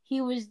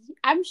 he was,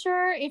 I'm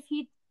sure if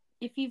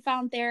he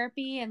found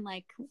therapy and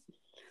like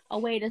a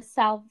way to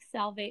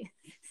salvation,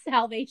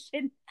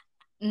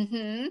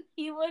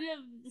 he would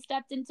have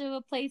stepped into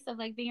a place of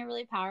like being a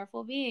really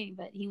powerful being,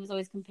 but he was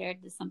always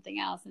compared to something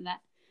else, and that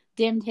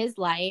dimmed his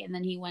light, and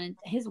then he went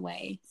his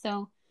way.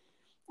 So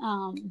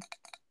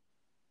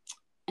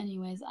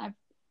anyways, I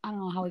don't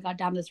know how we got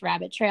down this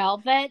rabbit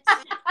trail, but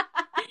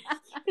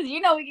because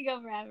we could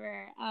go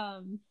forever.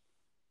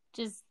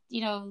 Just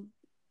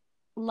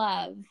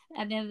love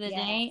at the end of the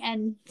day,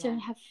 and to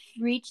have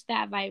reached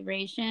that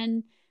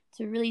vibration,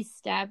 to really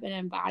step and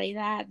embody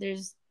that,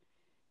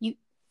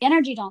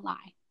 energy don't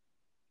lie,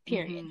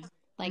 period.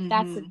 Like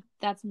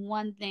that's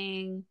one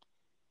thing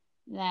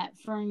that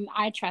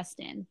I trust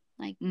in.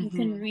 Like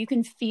you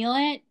can feel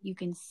it, you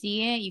can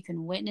see it, you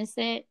can witness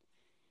it,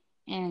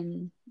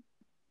 and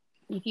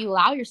if you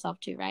allow yourself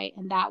to, right,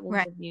 and that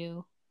will give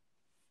you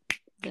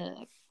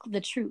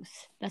the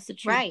truth. That's the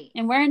truth, right?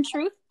 And where in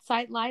truth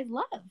lies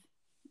love,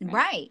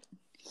 right?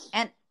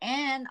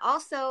 And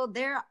also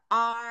there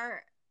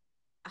are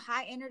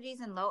high energies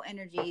and low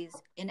energies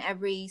in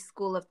every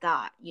school of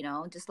thought.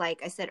 Just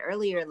like I said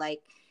earlier,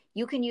 like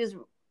you can use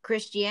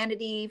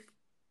Christianity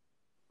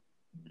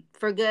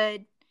for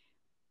good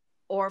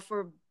or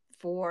for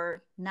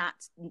not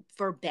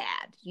for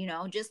bad.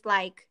 Just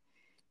like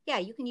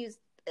you can use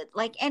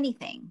like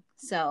anything.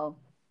 So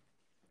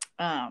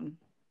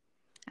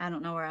I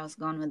don't know where I was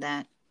going with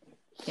that.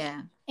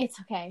 Yeah. It's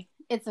okay.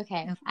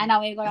 I know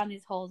we go down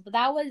these holes, but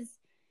that was,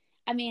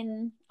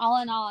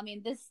 all in all,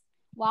 this,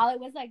 while it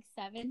was like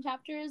 7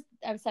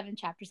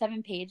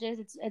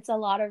 pages, it's a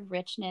lot of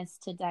richness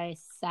to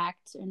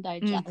dissect and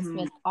digest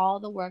with all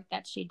the work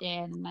that she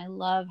did. And I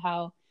love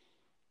how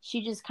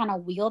she just kind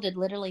of wielded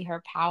literally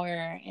her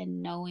power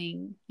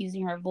in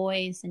using her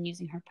voice and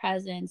using her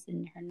presence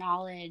and her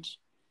knowledge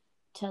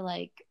to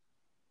like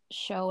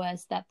show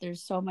us that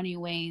there's so many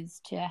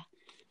ways to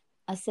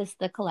assist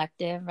the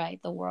collective, right?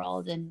 The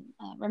world, and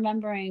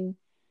remembering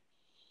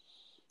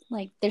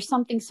like there's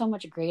something so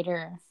much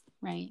greater,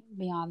 right,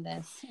 beyond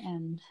this.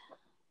 And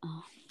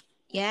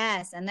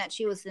yes, and that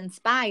she was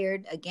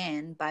inspired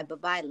again by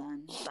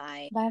Babaylan,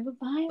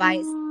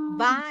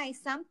 by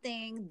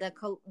something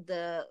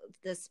the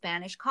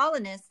Spanish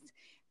colonists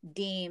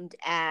deemed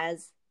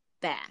as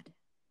bad.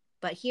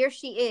 But here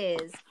she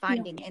is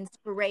finding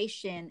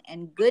inspiration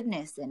and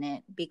goodness in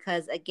it,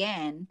 because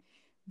again,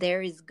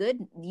 there is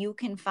good. You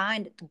can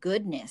find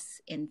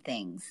goodness in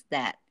things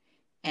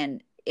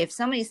and if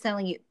somebody's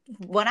telling you,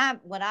 what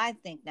I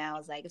think now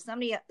is like, if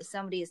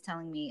somebody is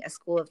telling me a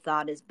school of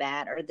thought is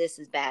bad or this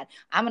is bad,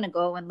 I'm going to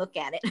go and look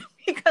at it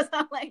because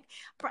I'm like,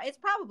 it's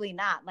probably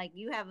not. Like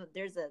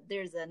there's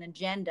an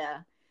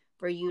agenda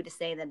for you to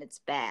say that it's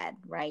bad,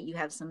 right? You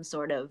have some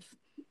sort of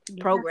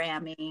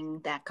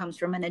programming that comes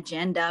from an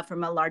agenda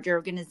from a larger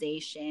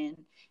organization.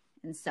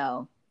 And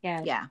so,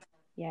 yes.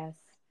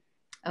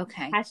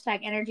 Okay. #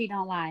 energy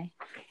don't lie.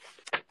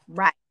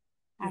 Right.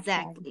 Hashtag.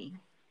 Exactly.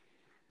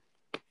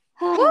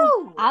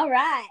 Woo! All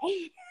right.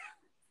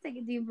 Take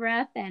a deep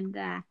breath and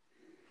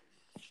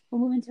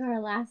we'll move into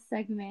our last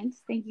segment.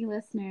 Thank you,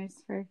 listeners,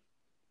 for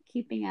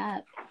keeping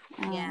up.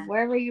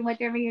 Whatever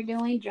you're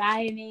doing,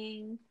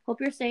 driving.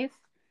 Hope you're safe.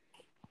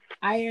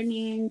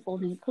 Ironing,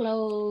 folding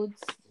clothes,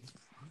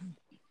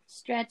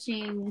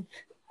 stretching,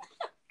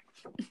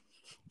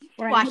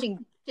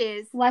 washing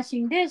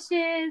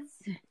dishes.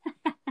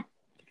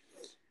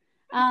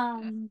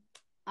 All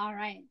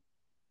right.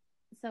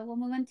 So we'll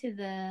move into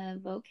the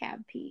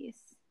vocab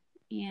piece.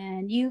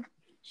 And you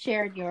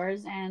shared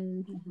yours,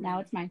 and now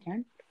it's my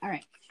turn. All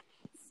right.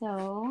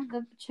 So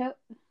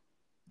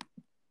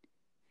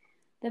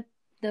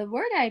the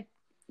word I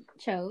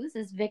chose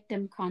is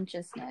victim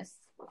consciousness.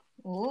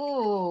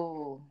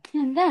 Ooh.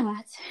 And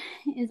that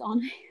is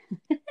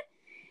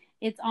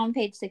it's on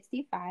page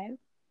 65.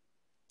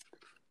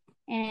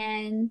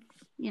 And,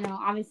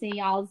 obviously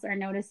y'all are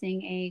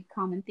noticing a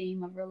common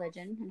theme of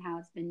religion and how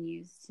it's been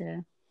used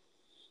to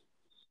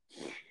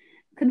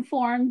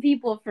conform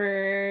people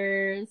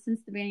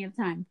since the beginning of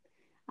time.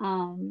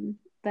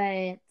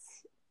 But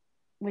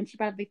when she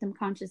brought up victim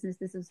consciousness,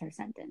 this was her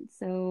sentence.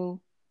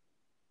 So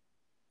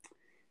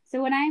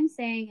what I am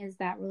saying is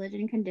that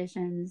religion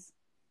conditions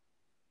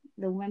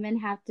the women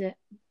have to.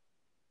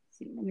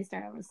 Let me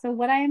start over. So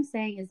what I am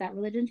saying is that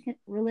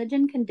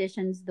religion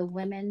conditions the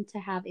women to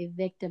have a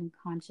victim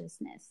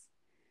consciousness.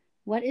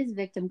 What is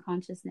victim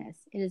consciousness?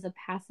 It is a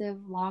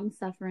passive,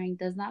 long-suffering,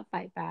 does not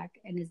fight back,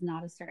 and is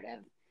not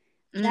assertive.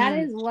 That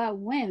is what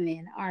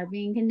women are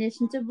being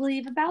conditioned to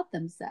believe about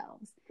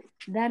themselves.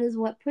 That is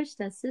what pushed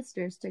us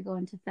sisters to go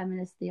into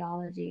feminist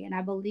theology. And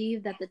I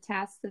believe that the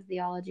tasks of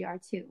theology are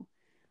two.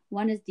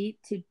 One is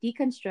to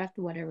deconstruct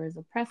whatever is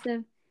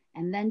oppressive,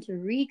 and then to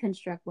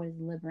reconstruct what is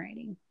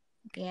liberating.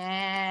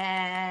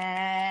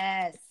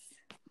 Yes.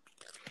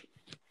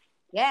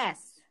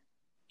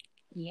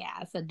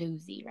 Yeah, it's a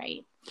doozy,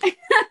 right?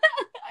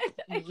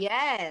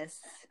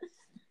 Yes.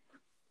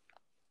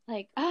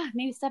 Like,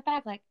 maybe step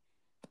back, like,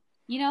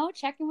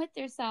 checking with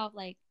yourself,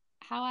 like,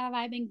 how have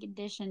I been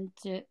conditioned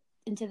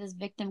into this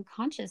victim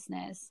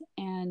consciousness?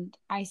 And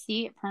I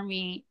see it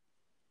permeate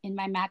in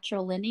my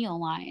matrilineal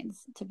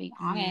lines, to be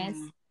honest.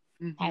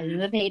 As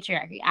the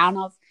patriarchy. I don't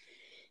know if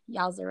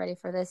y'all's are ready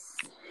for this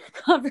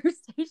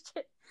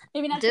conversation.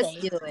 Maybe not just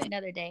today. Do it.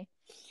 Another day.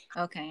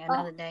 Okay,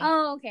 another day.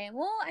 Oh, okay.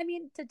 Well, I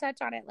mean, to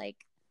touch on it, like,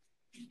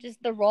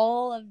 just the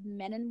role of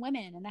men and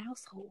women in the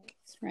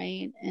households,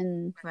 right?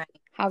 And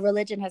how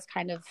religion has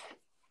kind of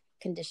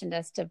conditioned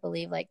us to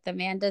believe, like, the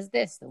man does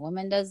this, the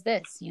woman does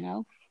this,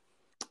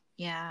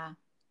 Yeah.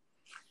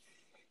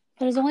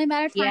 But it's only a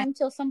matter of time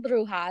till some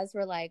brujas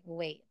were like,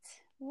 wait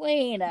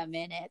a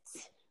minute.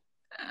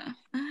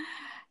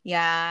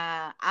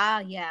 Yeah.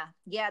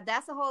 Yeah.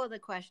 That's a whole other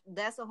question.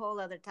 That's a whole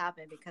other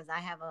topic, because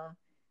I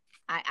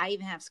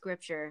even have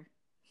scripture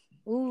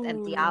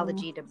and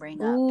theology to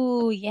bring up.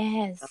 Ooh,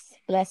 yes.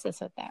 Bless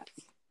us with that.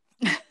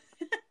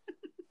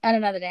 On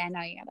another day, I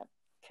know you gotta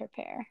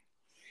prepare.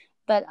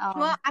 But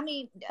well, I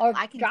mean,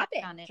 I can drop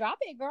touch on it. Drop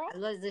it, girl.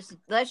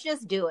 Let's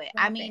just do it.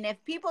 I mean,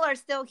 if people are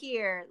still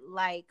here,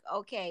 like,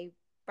 okay,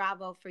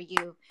 bravo for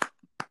you.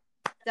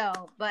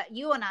 So, but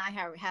you and I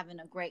are having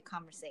a great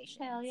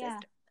conversation. Hell yeah.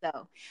 Sister.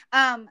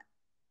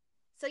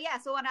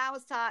 So what I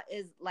was taught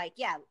is, like,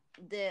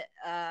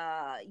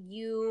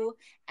 you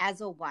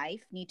as a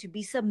wife need to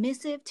be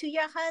submissive to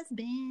your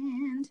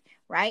husband,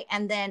 right?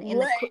 And then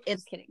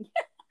just kidding.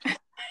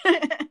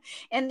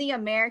 In the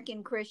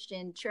American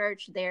Christian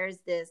church, there's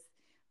this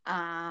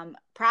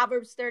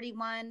Proverbs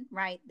 31,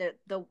 right?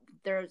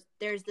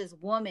 There's this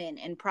woman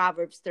in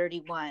Proverbs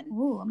 31.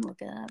 Ooh, I'm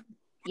looking it up.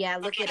 Yeah,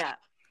 look it up.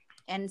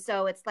 And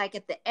so it's like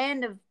at the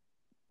end of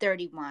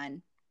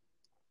 31,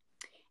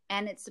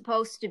 and it's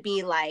supposed to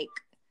be like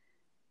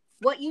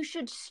what you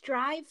should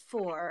strive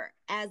for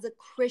as a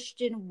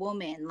Christian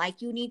woman.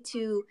 Like, you need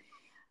to,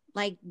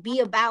 like, be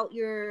about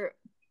your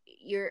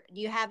do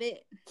you have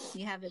it?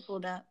 You have it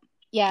pulled up?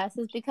 Yeah, it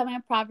says becoming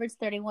a Proverbs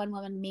 31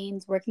 woman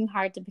means working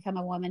hard to become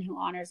a woman who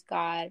honors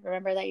God.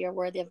 Remember that you're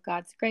worthy of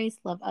God's grace,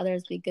 love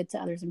others, be good to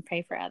others, and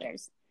pray for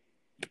others.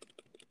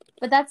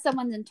 But that's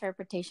someone's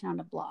interpretation on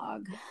a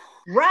blog.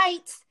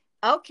 Right.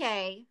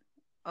 Okay.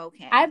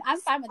 I'm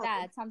fine with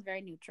that. It sounds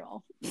very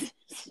neutral.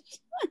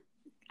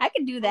 I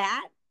can do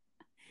that.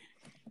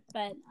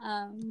 But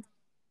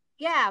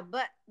yeah,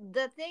 but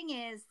the thing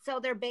is, so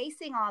they're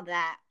basing all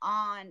that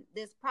on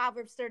this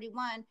Proverbs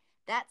 31.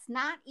 That's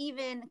not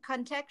even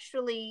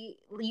contextually,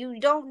 you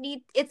don't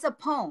need, it's a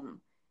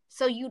poem.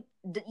 So you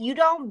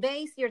don't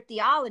base your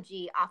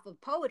theology off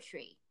of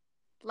poetry.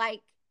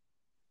 Like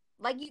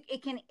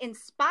it can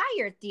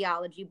inspire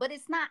theology, but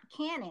it's not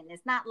canon.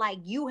 It's not like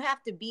you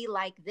have to be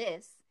like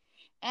this.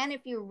 And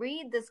if you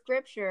read the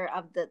scripture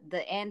of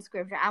the end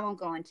scripture, I won't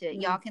go into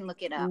it. Y'all can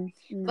look it up.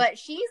 But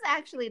she's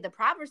actually, the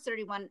Proverbs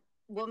 31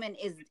 woman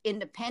is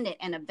independent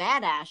and a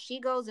badass. She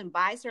goes and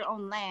buys her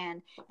own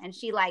land, and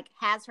she, like,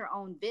 has her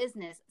own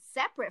business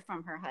separate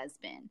from her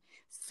husband.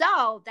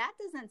 So that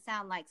doesn't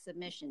sound like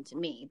submission to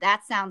me.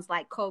 That sounds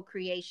like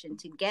co-creation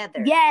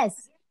together.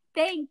 Yes.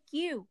 Thank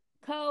you.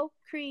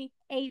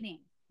 Co-creating.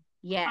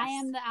 Yes. I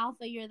am the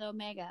alpha, you're the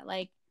omega.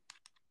 Like,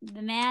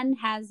 the man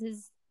has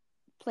his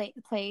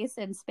place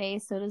and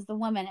space, so does the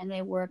woman, and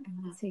they work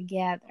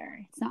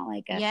together. It's not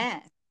like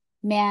a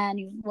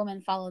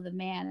woman follow the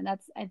man. And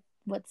that's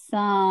what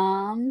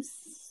some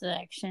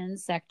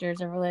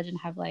sectors of religion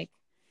have, like.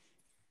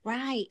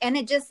 Right. And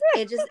it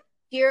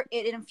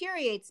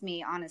infuriates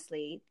me,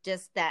 honestly,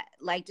 just that,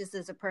 like, just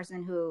as a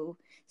person who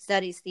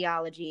studies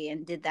theology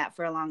and did that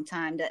for a long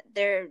time, that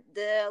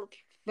the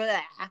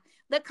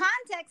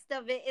context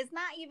of it is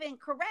not even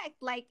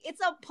correct. Like,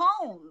 it's a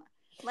poem.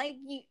 Like,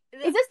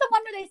 is this the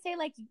one where they say,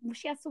 like,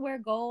 she has to wear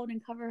gold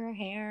and cover her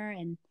hair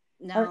and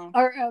no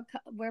or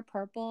wear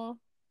purple?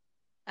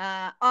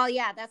 Oh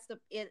yeah,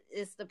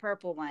 it's the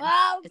purple one.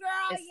 Oh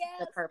girl, it's yes.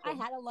 The purple. I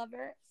had a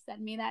lover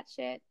send me that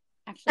shit.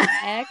 Actually, my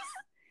ex,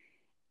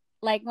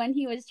 like, when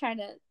he was trying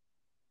to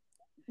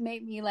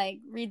make me, like,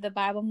 read the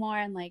Bible more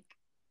and, like,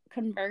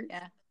 convert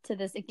to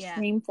this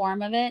extreme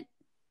form of it.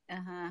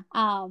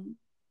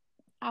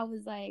 I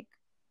was like,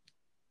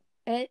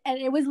 and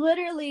it was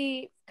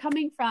literally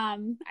coming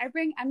from,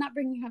 I'm not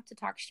bringing him up to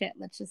talk shit.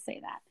 Let's just say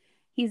that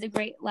he's a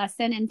great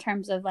lesson in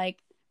terms of, like,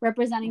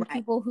 representing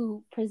people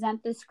who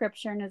present the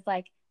scripture and is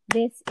like,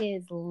 this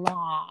is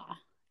law.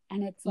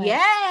 And it's like,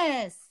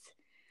 yes.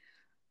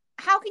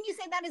 How can you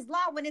say that is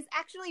law when it's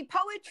actually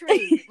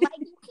poetry? Like,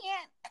 you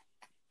can't.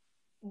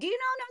 Do you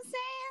know what I'm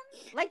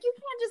saying? Like, you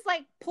can't just,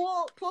 like,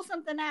 pull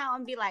something out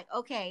and be like,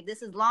 okay,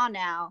 this is law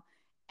now.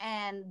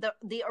 And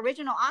the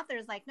original author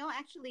is like, no,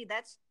 actually,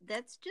 that's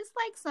just,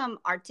 like, some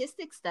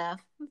artistic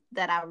stuff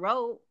that I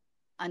wrote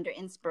under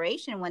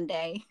inspiration one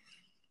day.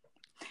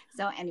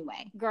 So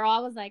anyway, girl, I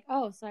was like,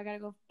 oh, so I gotta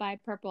go buy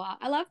purple.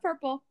 I love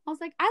purple. I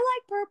was like, I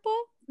like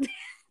purple.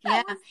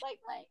 Yeah. Was like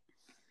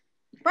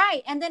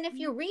right. And then if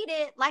you read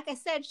it, like I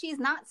said, she's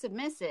not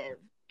submissive.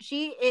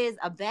 She is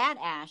a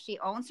badass. She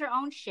owns her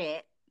own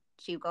shit.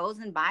 She goes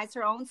and buys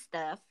her own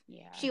stuff.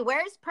 Yeah. She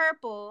wears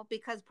purple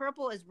because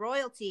purple is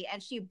royalty,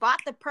 and she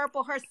bought the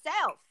purple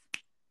herself.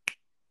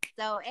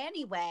 So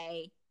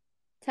anyway,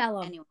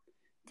 tell him. Anyway,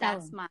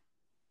 that's my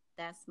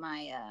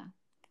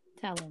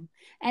tell him.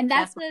 And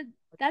that's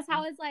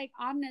how it's like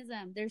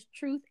omnism. There's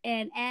truth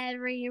in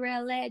every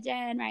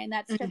religion, right? And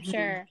that's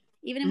scripture.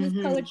 Even if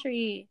it's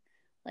poetry.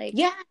 Like,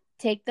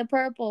 take the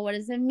purple. What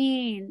does it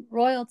mean?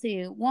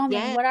 Royalty.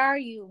 Woman, what are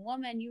you?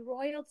 Woman, you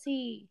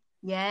royalty.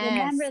 Yes.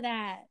 Remember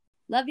that.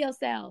 Love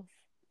yourself.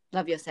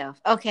 Love yourself.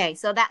 Okay,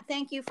 so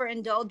thank you for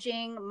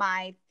indulging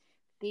my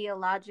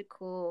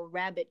theological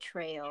rabbit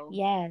trail.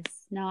 Yes.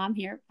 No, I'm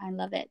here. I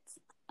love it.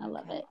 I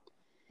love it.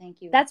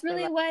 Thank you. That's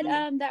really what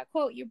that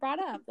quote you brought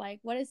up.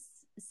 Like, what is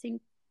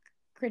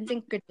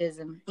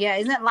syncretism? Yeah,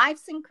 isn't it life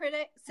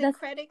syncretic?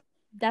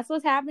 That's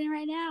what's happening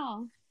right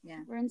now. Yeah,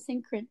 we're in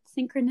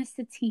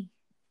synchronicity.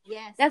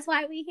 Yes, that's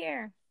why we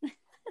here.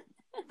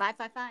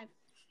 555.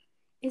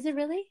 Is it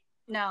really?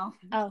 No.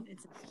 Oh,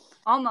 it's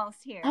almost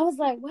here. I was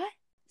like, what?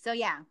 So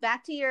yeah,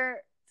 back to your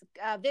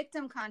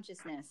victim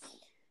consciousness,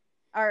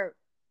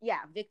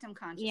 victim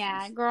consciousness.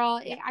 Yeah, girl,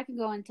 I could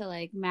go into,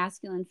 like,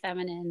 masculine,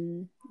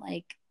 feminine,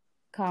 like,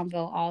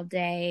 convo all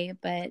day,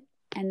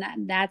 and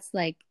that's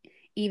like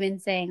even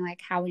saying,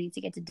 like, how we need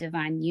to get to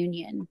divine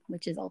union,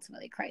 which is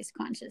ultimately Christ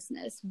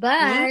consciousness.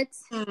 But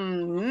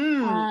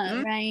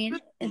right,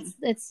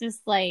 it's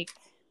just like,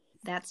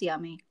 that's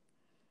yummy.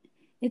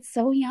 It's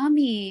so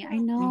yummy. I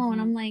know. And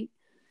I'm like,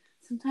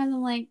 sometimes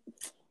I'm like,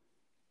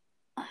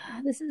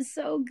 this is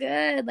so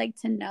good, like,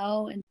 to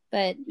know.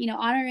 But, you know,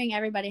 honoring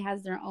everybody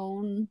has their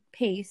own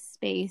pace,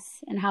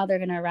 space, and how they're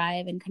going to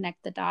arrive and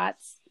connect the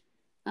dots.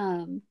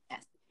 Yes.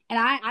 And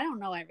I don't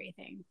know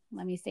everything.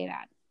 Let me say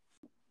that.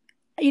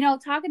 You know,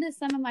 talking to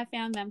some of my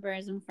family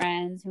members and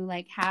friends who,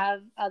 like,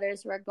 have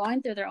others who are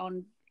going through their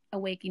own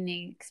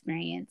awakening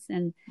experience,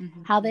 and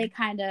how they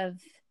kind of,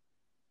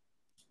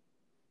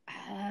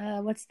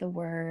 what's the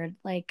word?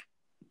 Like,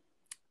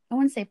 I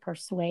wouldn't say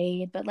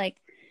persuade, but, like,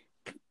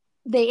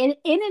 they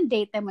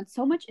inundate them with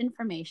so much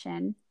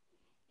information,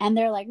 and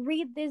they're like,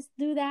 read this,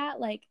 do that,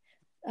 like,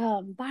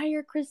 buy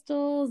your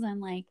crystals, and,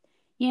 like,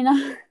 you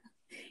know,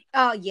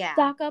 oh yeah,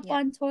 stock up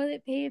on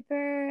toilet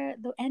paper,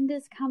 the end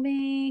is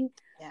coming,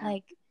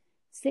 like,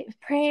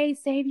 pray,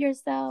 save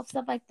yourself,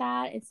 stuff like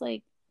that. It's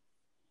like,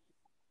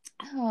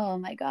 oh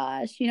my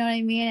gosh, you know what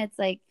I mean? It's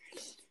like,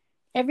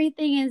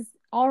 everything is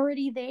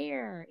already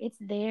there. It's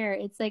there.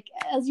 It's like,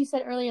 as you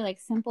said earlier, like,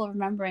 simple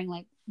remembering,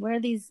 like, what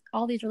are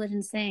all these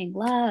religions saying?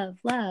 Love.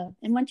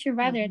 And once you're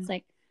right there, it's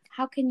like,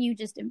 how can you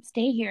just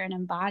stay here and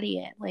embody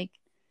it? Like,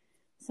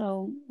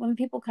 so when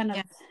people kind of,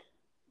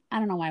 I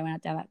don't know why I went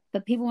out down that,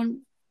 but people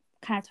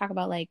kind of talk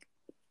about, like,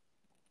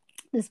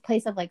 this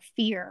place of, like,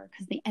 fear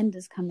because the end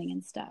is coming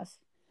and stuff.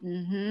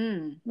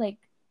 Like,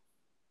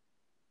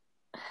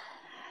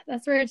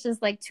 that's where it's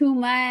just, like, too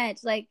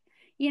much. Like,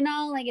 you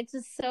know, like, it's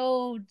just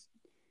so,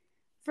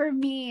 for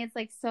me, it's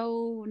like,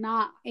 so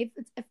not, if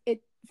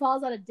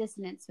falls out of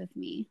dissonance with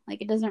me.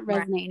 Like, it doesn't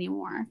resonate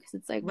anymore, because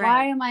it's like,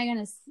 Right.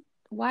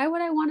 why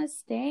would I want to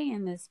stay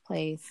in this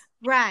place?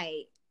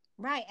 Right.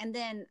 And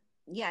then,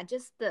 yeah,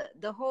 just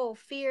the whole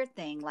fear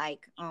thing.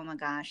 Like, oh my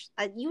gosh,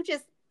 you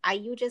just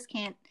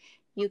can't.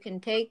 You can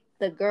take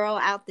the girl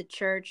out the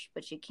church,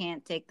 but you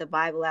can't take the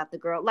Bible out the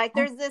girl. Like,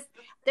 there's this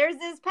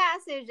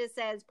passage that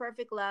says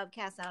perfect love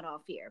casts out all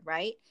fear,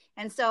 right?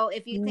 And so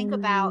if you think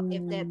about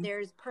if that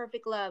there's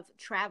perfect love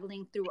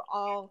traveling through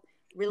all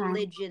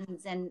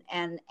religions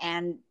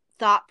and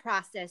thought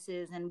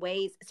processes and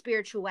ways,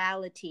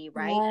 spirituality,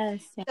 right?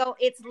 Yes. So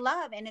it's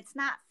love and it's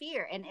not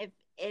fear. And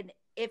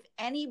if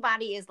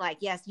anybody is like,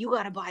 yes, you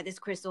got to buy this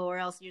crystal or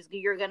else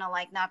you're going to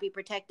like not be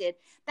protected,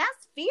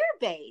 that's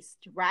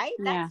fear-based, right?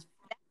 That's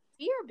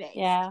fear-based.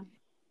 Yeah.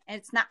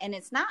 And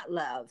it's not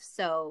love.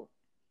 So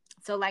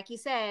like you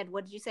said,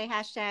 what did you say?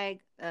 Hashtag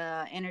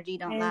energy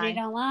don't lie. Energy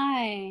don't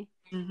lie.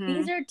 Mm-hmm.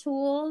 These are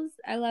tools.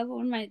 I love what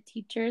one of my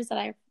teachers that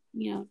I'm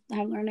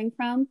learning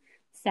from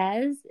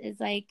says is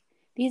like,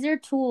 these are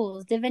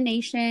tools: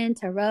 divination,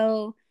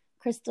 tarot,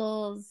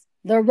 crystals,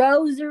 the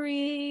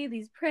rosary,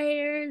 these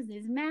prayers,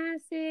 these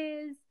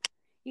masses.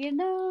 You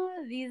know,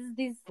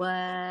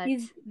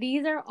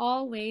 these are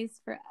all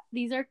ways for,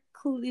 these are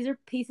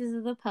pieces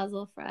of the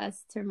puzzle for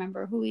us to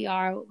remember who we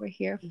are, what we're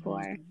here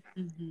for.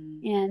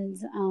 Mm-hmm.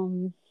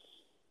 And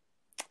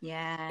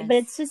yeah, but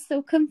it's just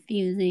so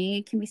confusing.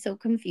 It can be so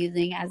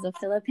confusing as a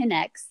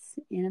Filipinx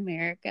in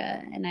America,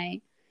 and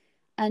I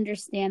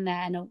understand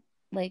that, and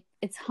like,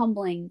 it's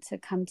humbling to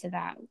come to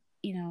that,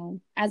 you know,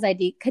 as I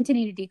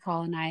continue to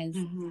decolonize.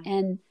 Mm-hmm.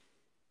 And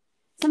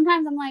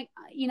sometimes I'm like,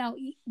 you know,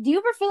 do you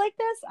ever feel like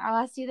this?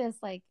 I'll ask you this,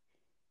 like,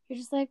 you're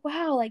just like,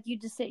 wow, like, you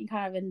just sit and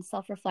kind of in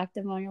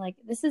self-reflective mode, and you're like,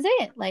 this is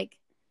it. Like,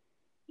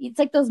 it's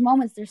like those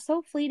moments, they're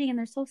so fleeting and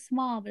they're so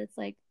small, but it's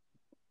like,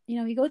 you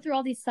know, you go through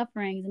all these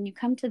sufferings and you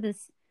come to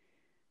this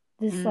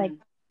like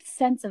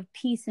sense of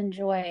peace and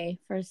joy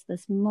for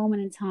this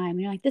moment in time.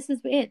 And you're like, this is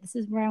it. This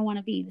is where I want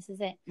to be. This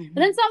is it. Mm-hmm. But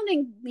then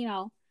something, you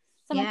know,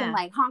 someone can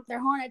like honk their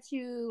horn at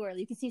you, or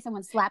you can see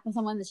someone slapping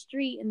someone in the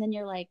street, and then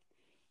you're like,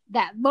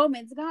 that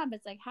moment's gone. But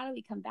it's like, how do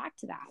we come back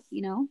to that?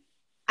 You know?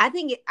 I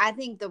think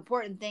the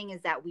important thing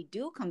is that we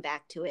do come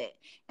back to it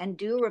and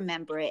do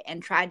remember it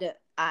and try to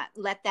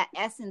let that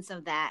essence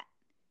of that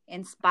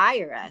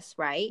inspire us,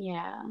 right?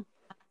 Yeah.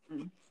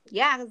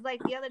 Yeah, because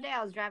like the other day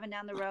I was driving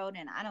down the road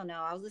and I don't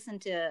know, I was listening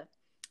to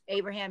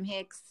Abraham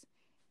Hicks,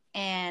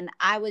 and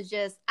I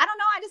just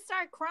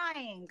started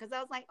crying because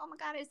I was like, oh my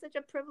God, it's such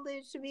a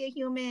privilege to be a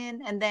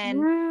human. And then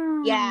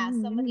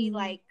somebody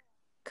like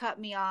cut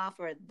me off,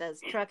 or the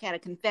truck had a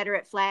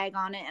Confederate flag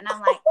on it, and I'm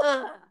like,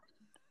 ugh.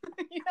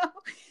 You know,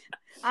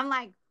 I'm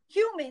like,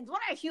 humans,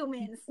 what are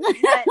humans? But,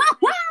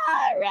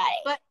 right.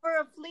 But for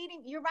a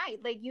fleeting, you're right.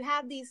 Like, you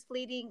have these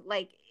fleeting,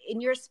 like,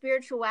 in your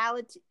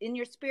spirituality, in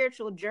your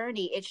spiritual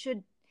journey, it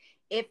should,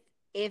 if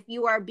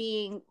you are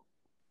being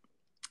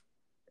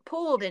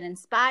pulled and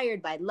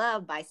inspired by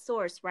love, by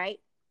source, right?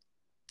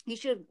 You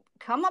should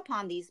come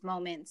upon these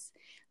moments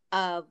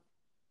of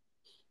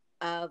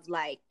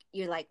like,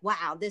 you're like,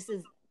 wow, this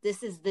is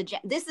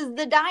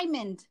the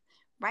diamond,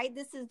 right?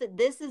 This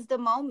is the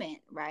moment,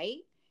 right?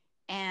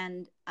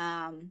 And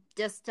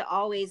just to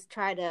always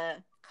try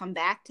to come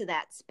back to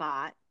that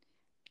spot,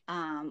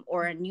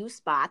 or a new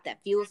spot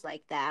that feels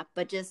like that,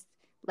 but just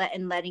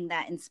letting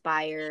that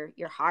inspire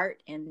your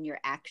heart and your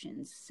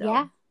actions.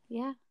 So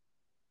yeah.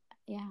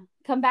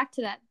 Come back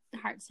to that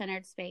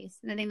heart-centered space.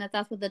 And I think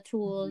that's what the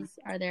tools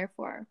are there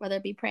for, whether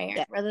it be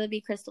prayer, whether it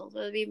be crystals,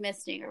 whether it be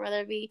misting, or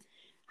whether it be,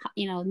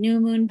 you know, new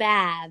moon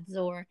baths,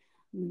 or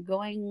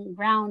going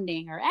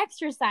grounding, or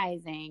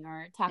exercising,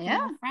 or talking to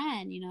a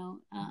friend, you know,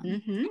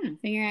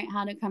 figuring out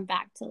how to come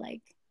back to,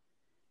 like,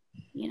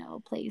 you know,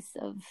 a place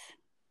of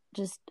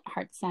just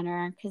heart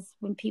center. Because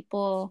when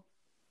people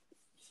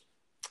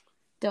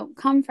don't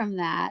come from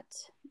that,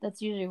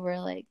 that's usually where,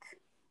 like,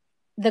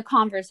 the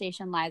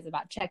conversation lies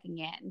about checking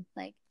in.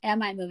 Like,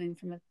 am I moving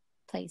from a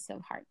place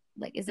of heart?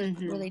 Like, is it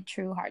really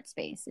true heart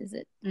space? Is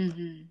it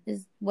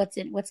is what's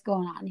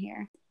going on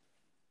here?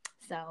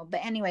 So,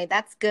 but anyway,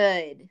 that's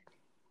good.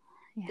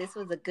 Yeah. This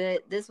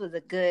was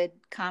a good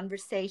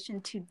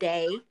conversation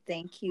today.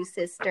 Thank you,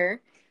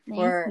 sister.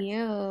 Thank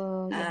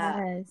you.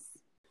 Yes.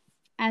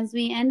 As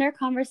we end our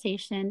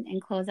conversation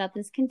and close out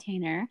this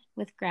container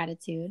with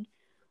gratitude,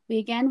 we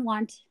again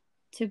want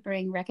to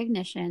bring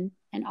recognition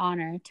and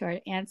honor to our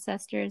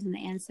ancestors and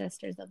the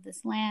ancestors of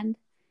this land.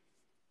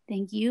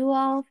 Thank you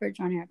all for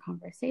joining our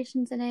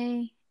conversation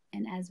today.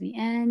 And as we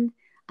end,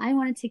 I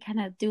wanted to kind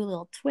of do a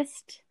little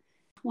twist.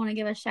 I want to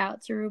give a shout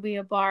out to Ruby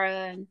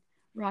Ibarra and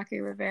Rocky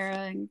Rivera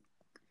and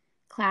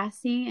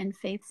Classy and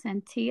Faith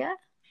Santia.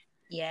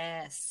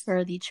 Yes.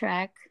 For the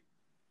track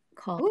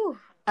called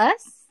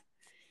Us.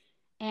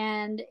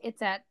 And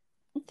it's at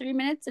 3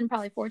 minutes and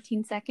probably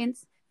 14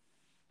 seconds.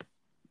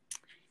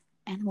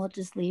 And we'll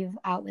just leave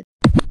out with.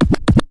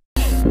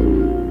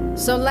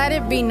 So let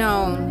it be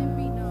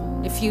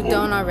known, if you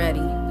don't already,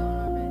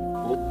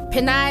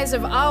 Pinayas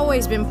have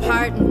always been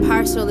part and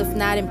parcel, if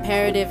not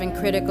imperative and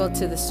critical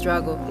to the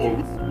struggle.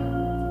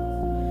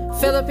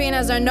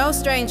 Filipinas are no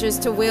strangers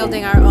to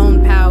wielding our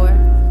own power.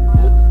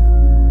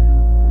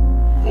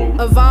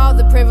 Of all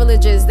the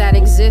privileges that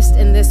exist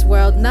in this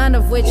world, none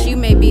of which you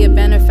may be a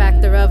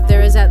benefactor of,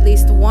 there is at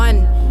least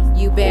one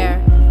you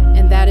bear,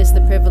 and that is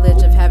the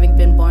privilege of having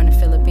been born a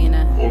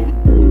Filipina.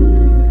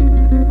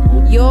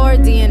 Your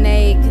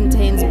DNA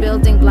contains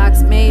building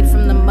blocks made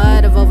from the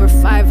mud of over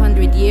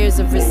 500 years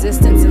of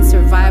resistance and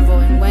survival,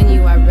 and when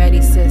you are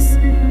ready, sis,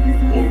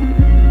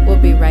 we'll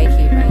be right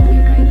here, right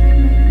here, right here, right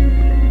here.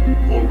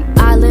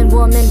 Island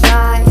woman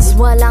rise,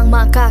 walang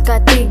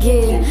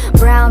makakatigil.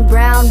 Brown,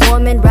 brown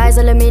woman rise,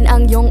 alamin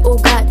ang iyong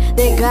ugat.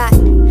 They got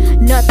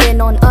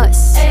nothing on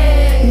us,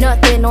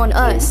 nothing on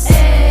us,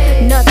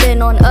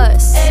 nothing on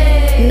us,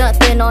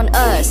 nothing on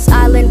us.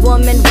 Island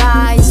woman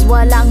rise,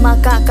 walang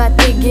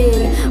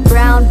makakatigil.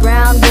 Brown,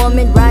 brown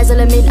woman rise,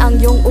 alamin ang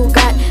iyong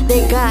ugat.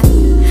 They got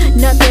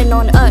nothing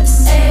on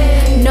us,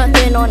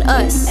 nothing on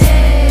us,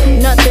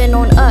 nothing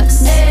on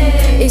us.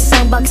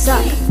 Isang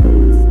bagsak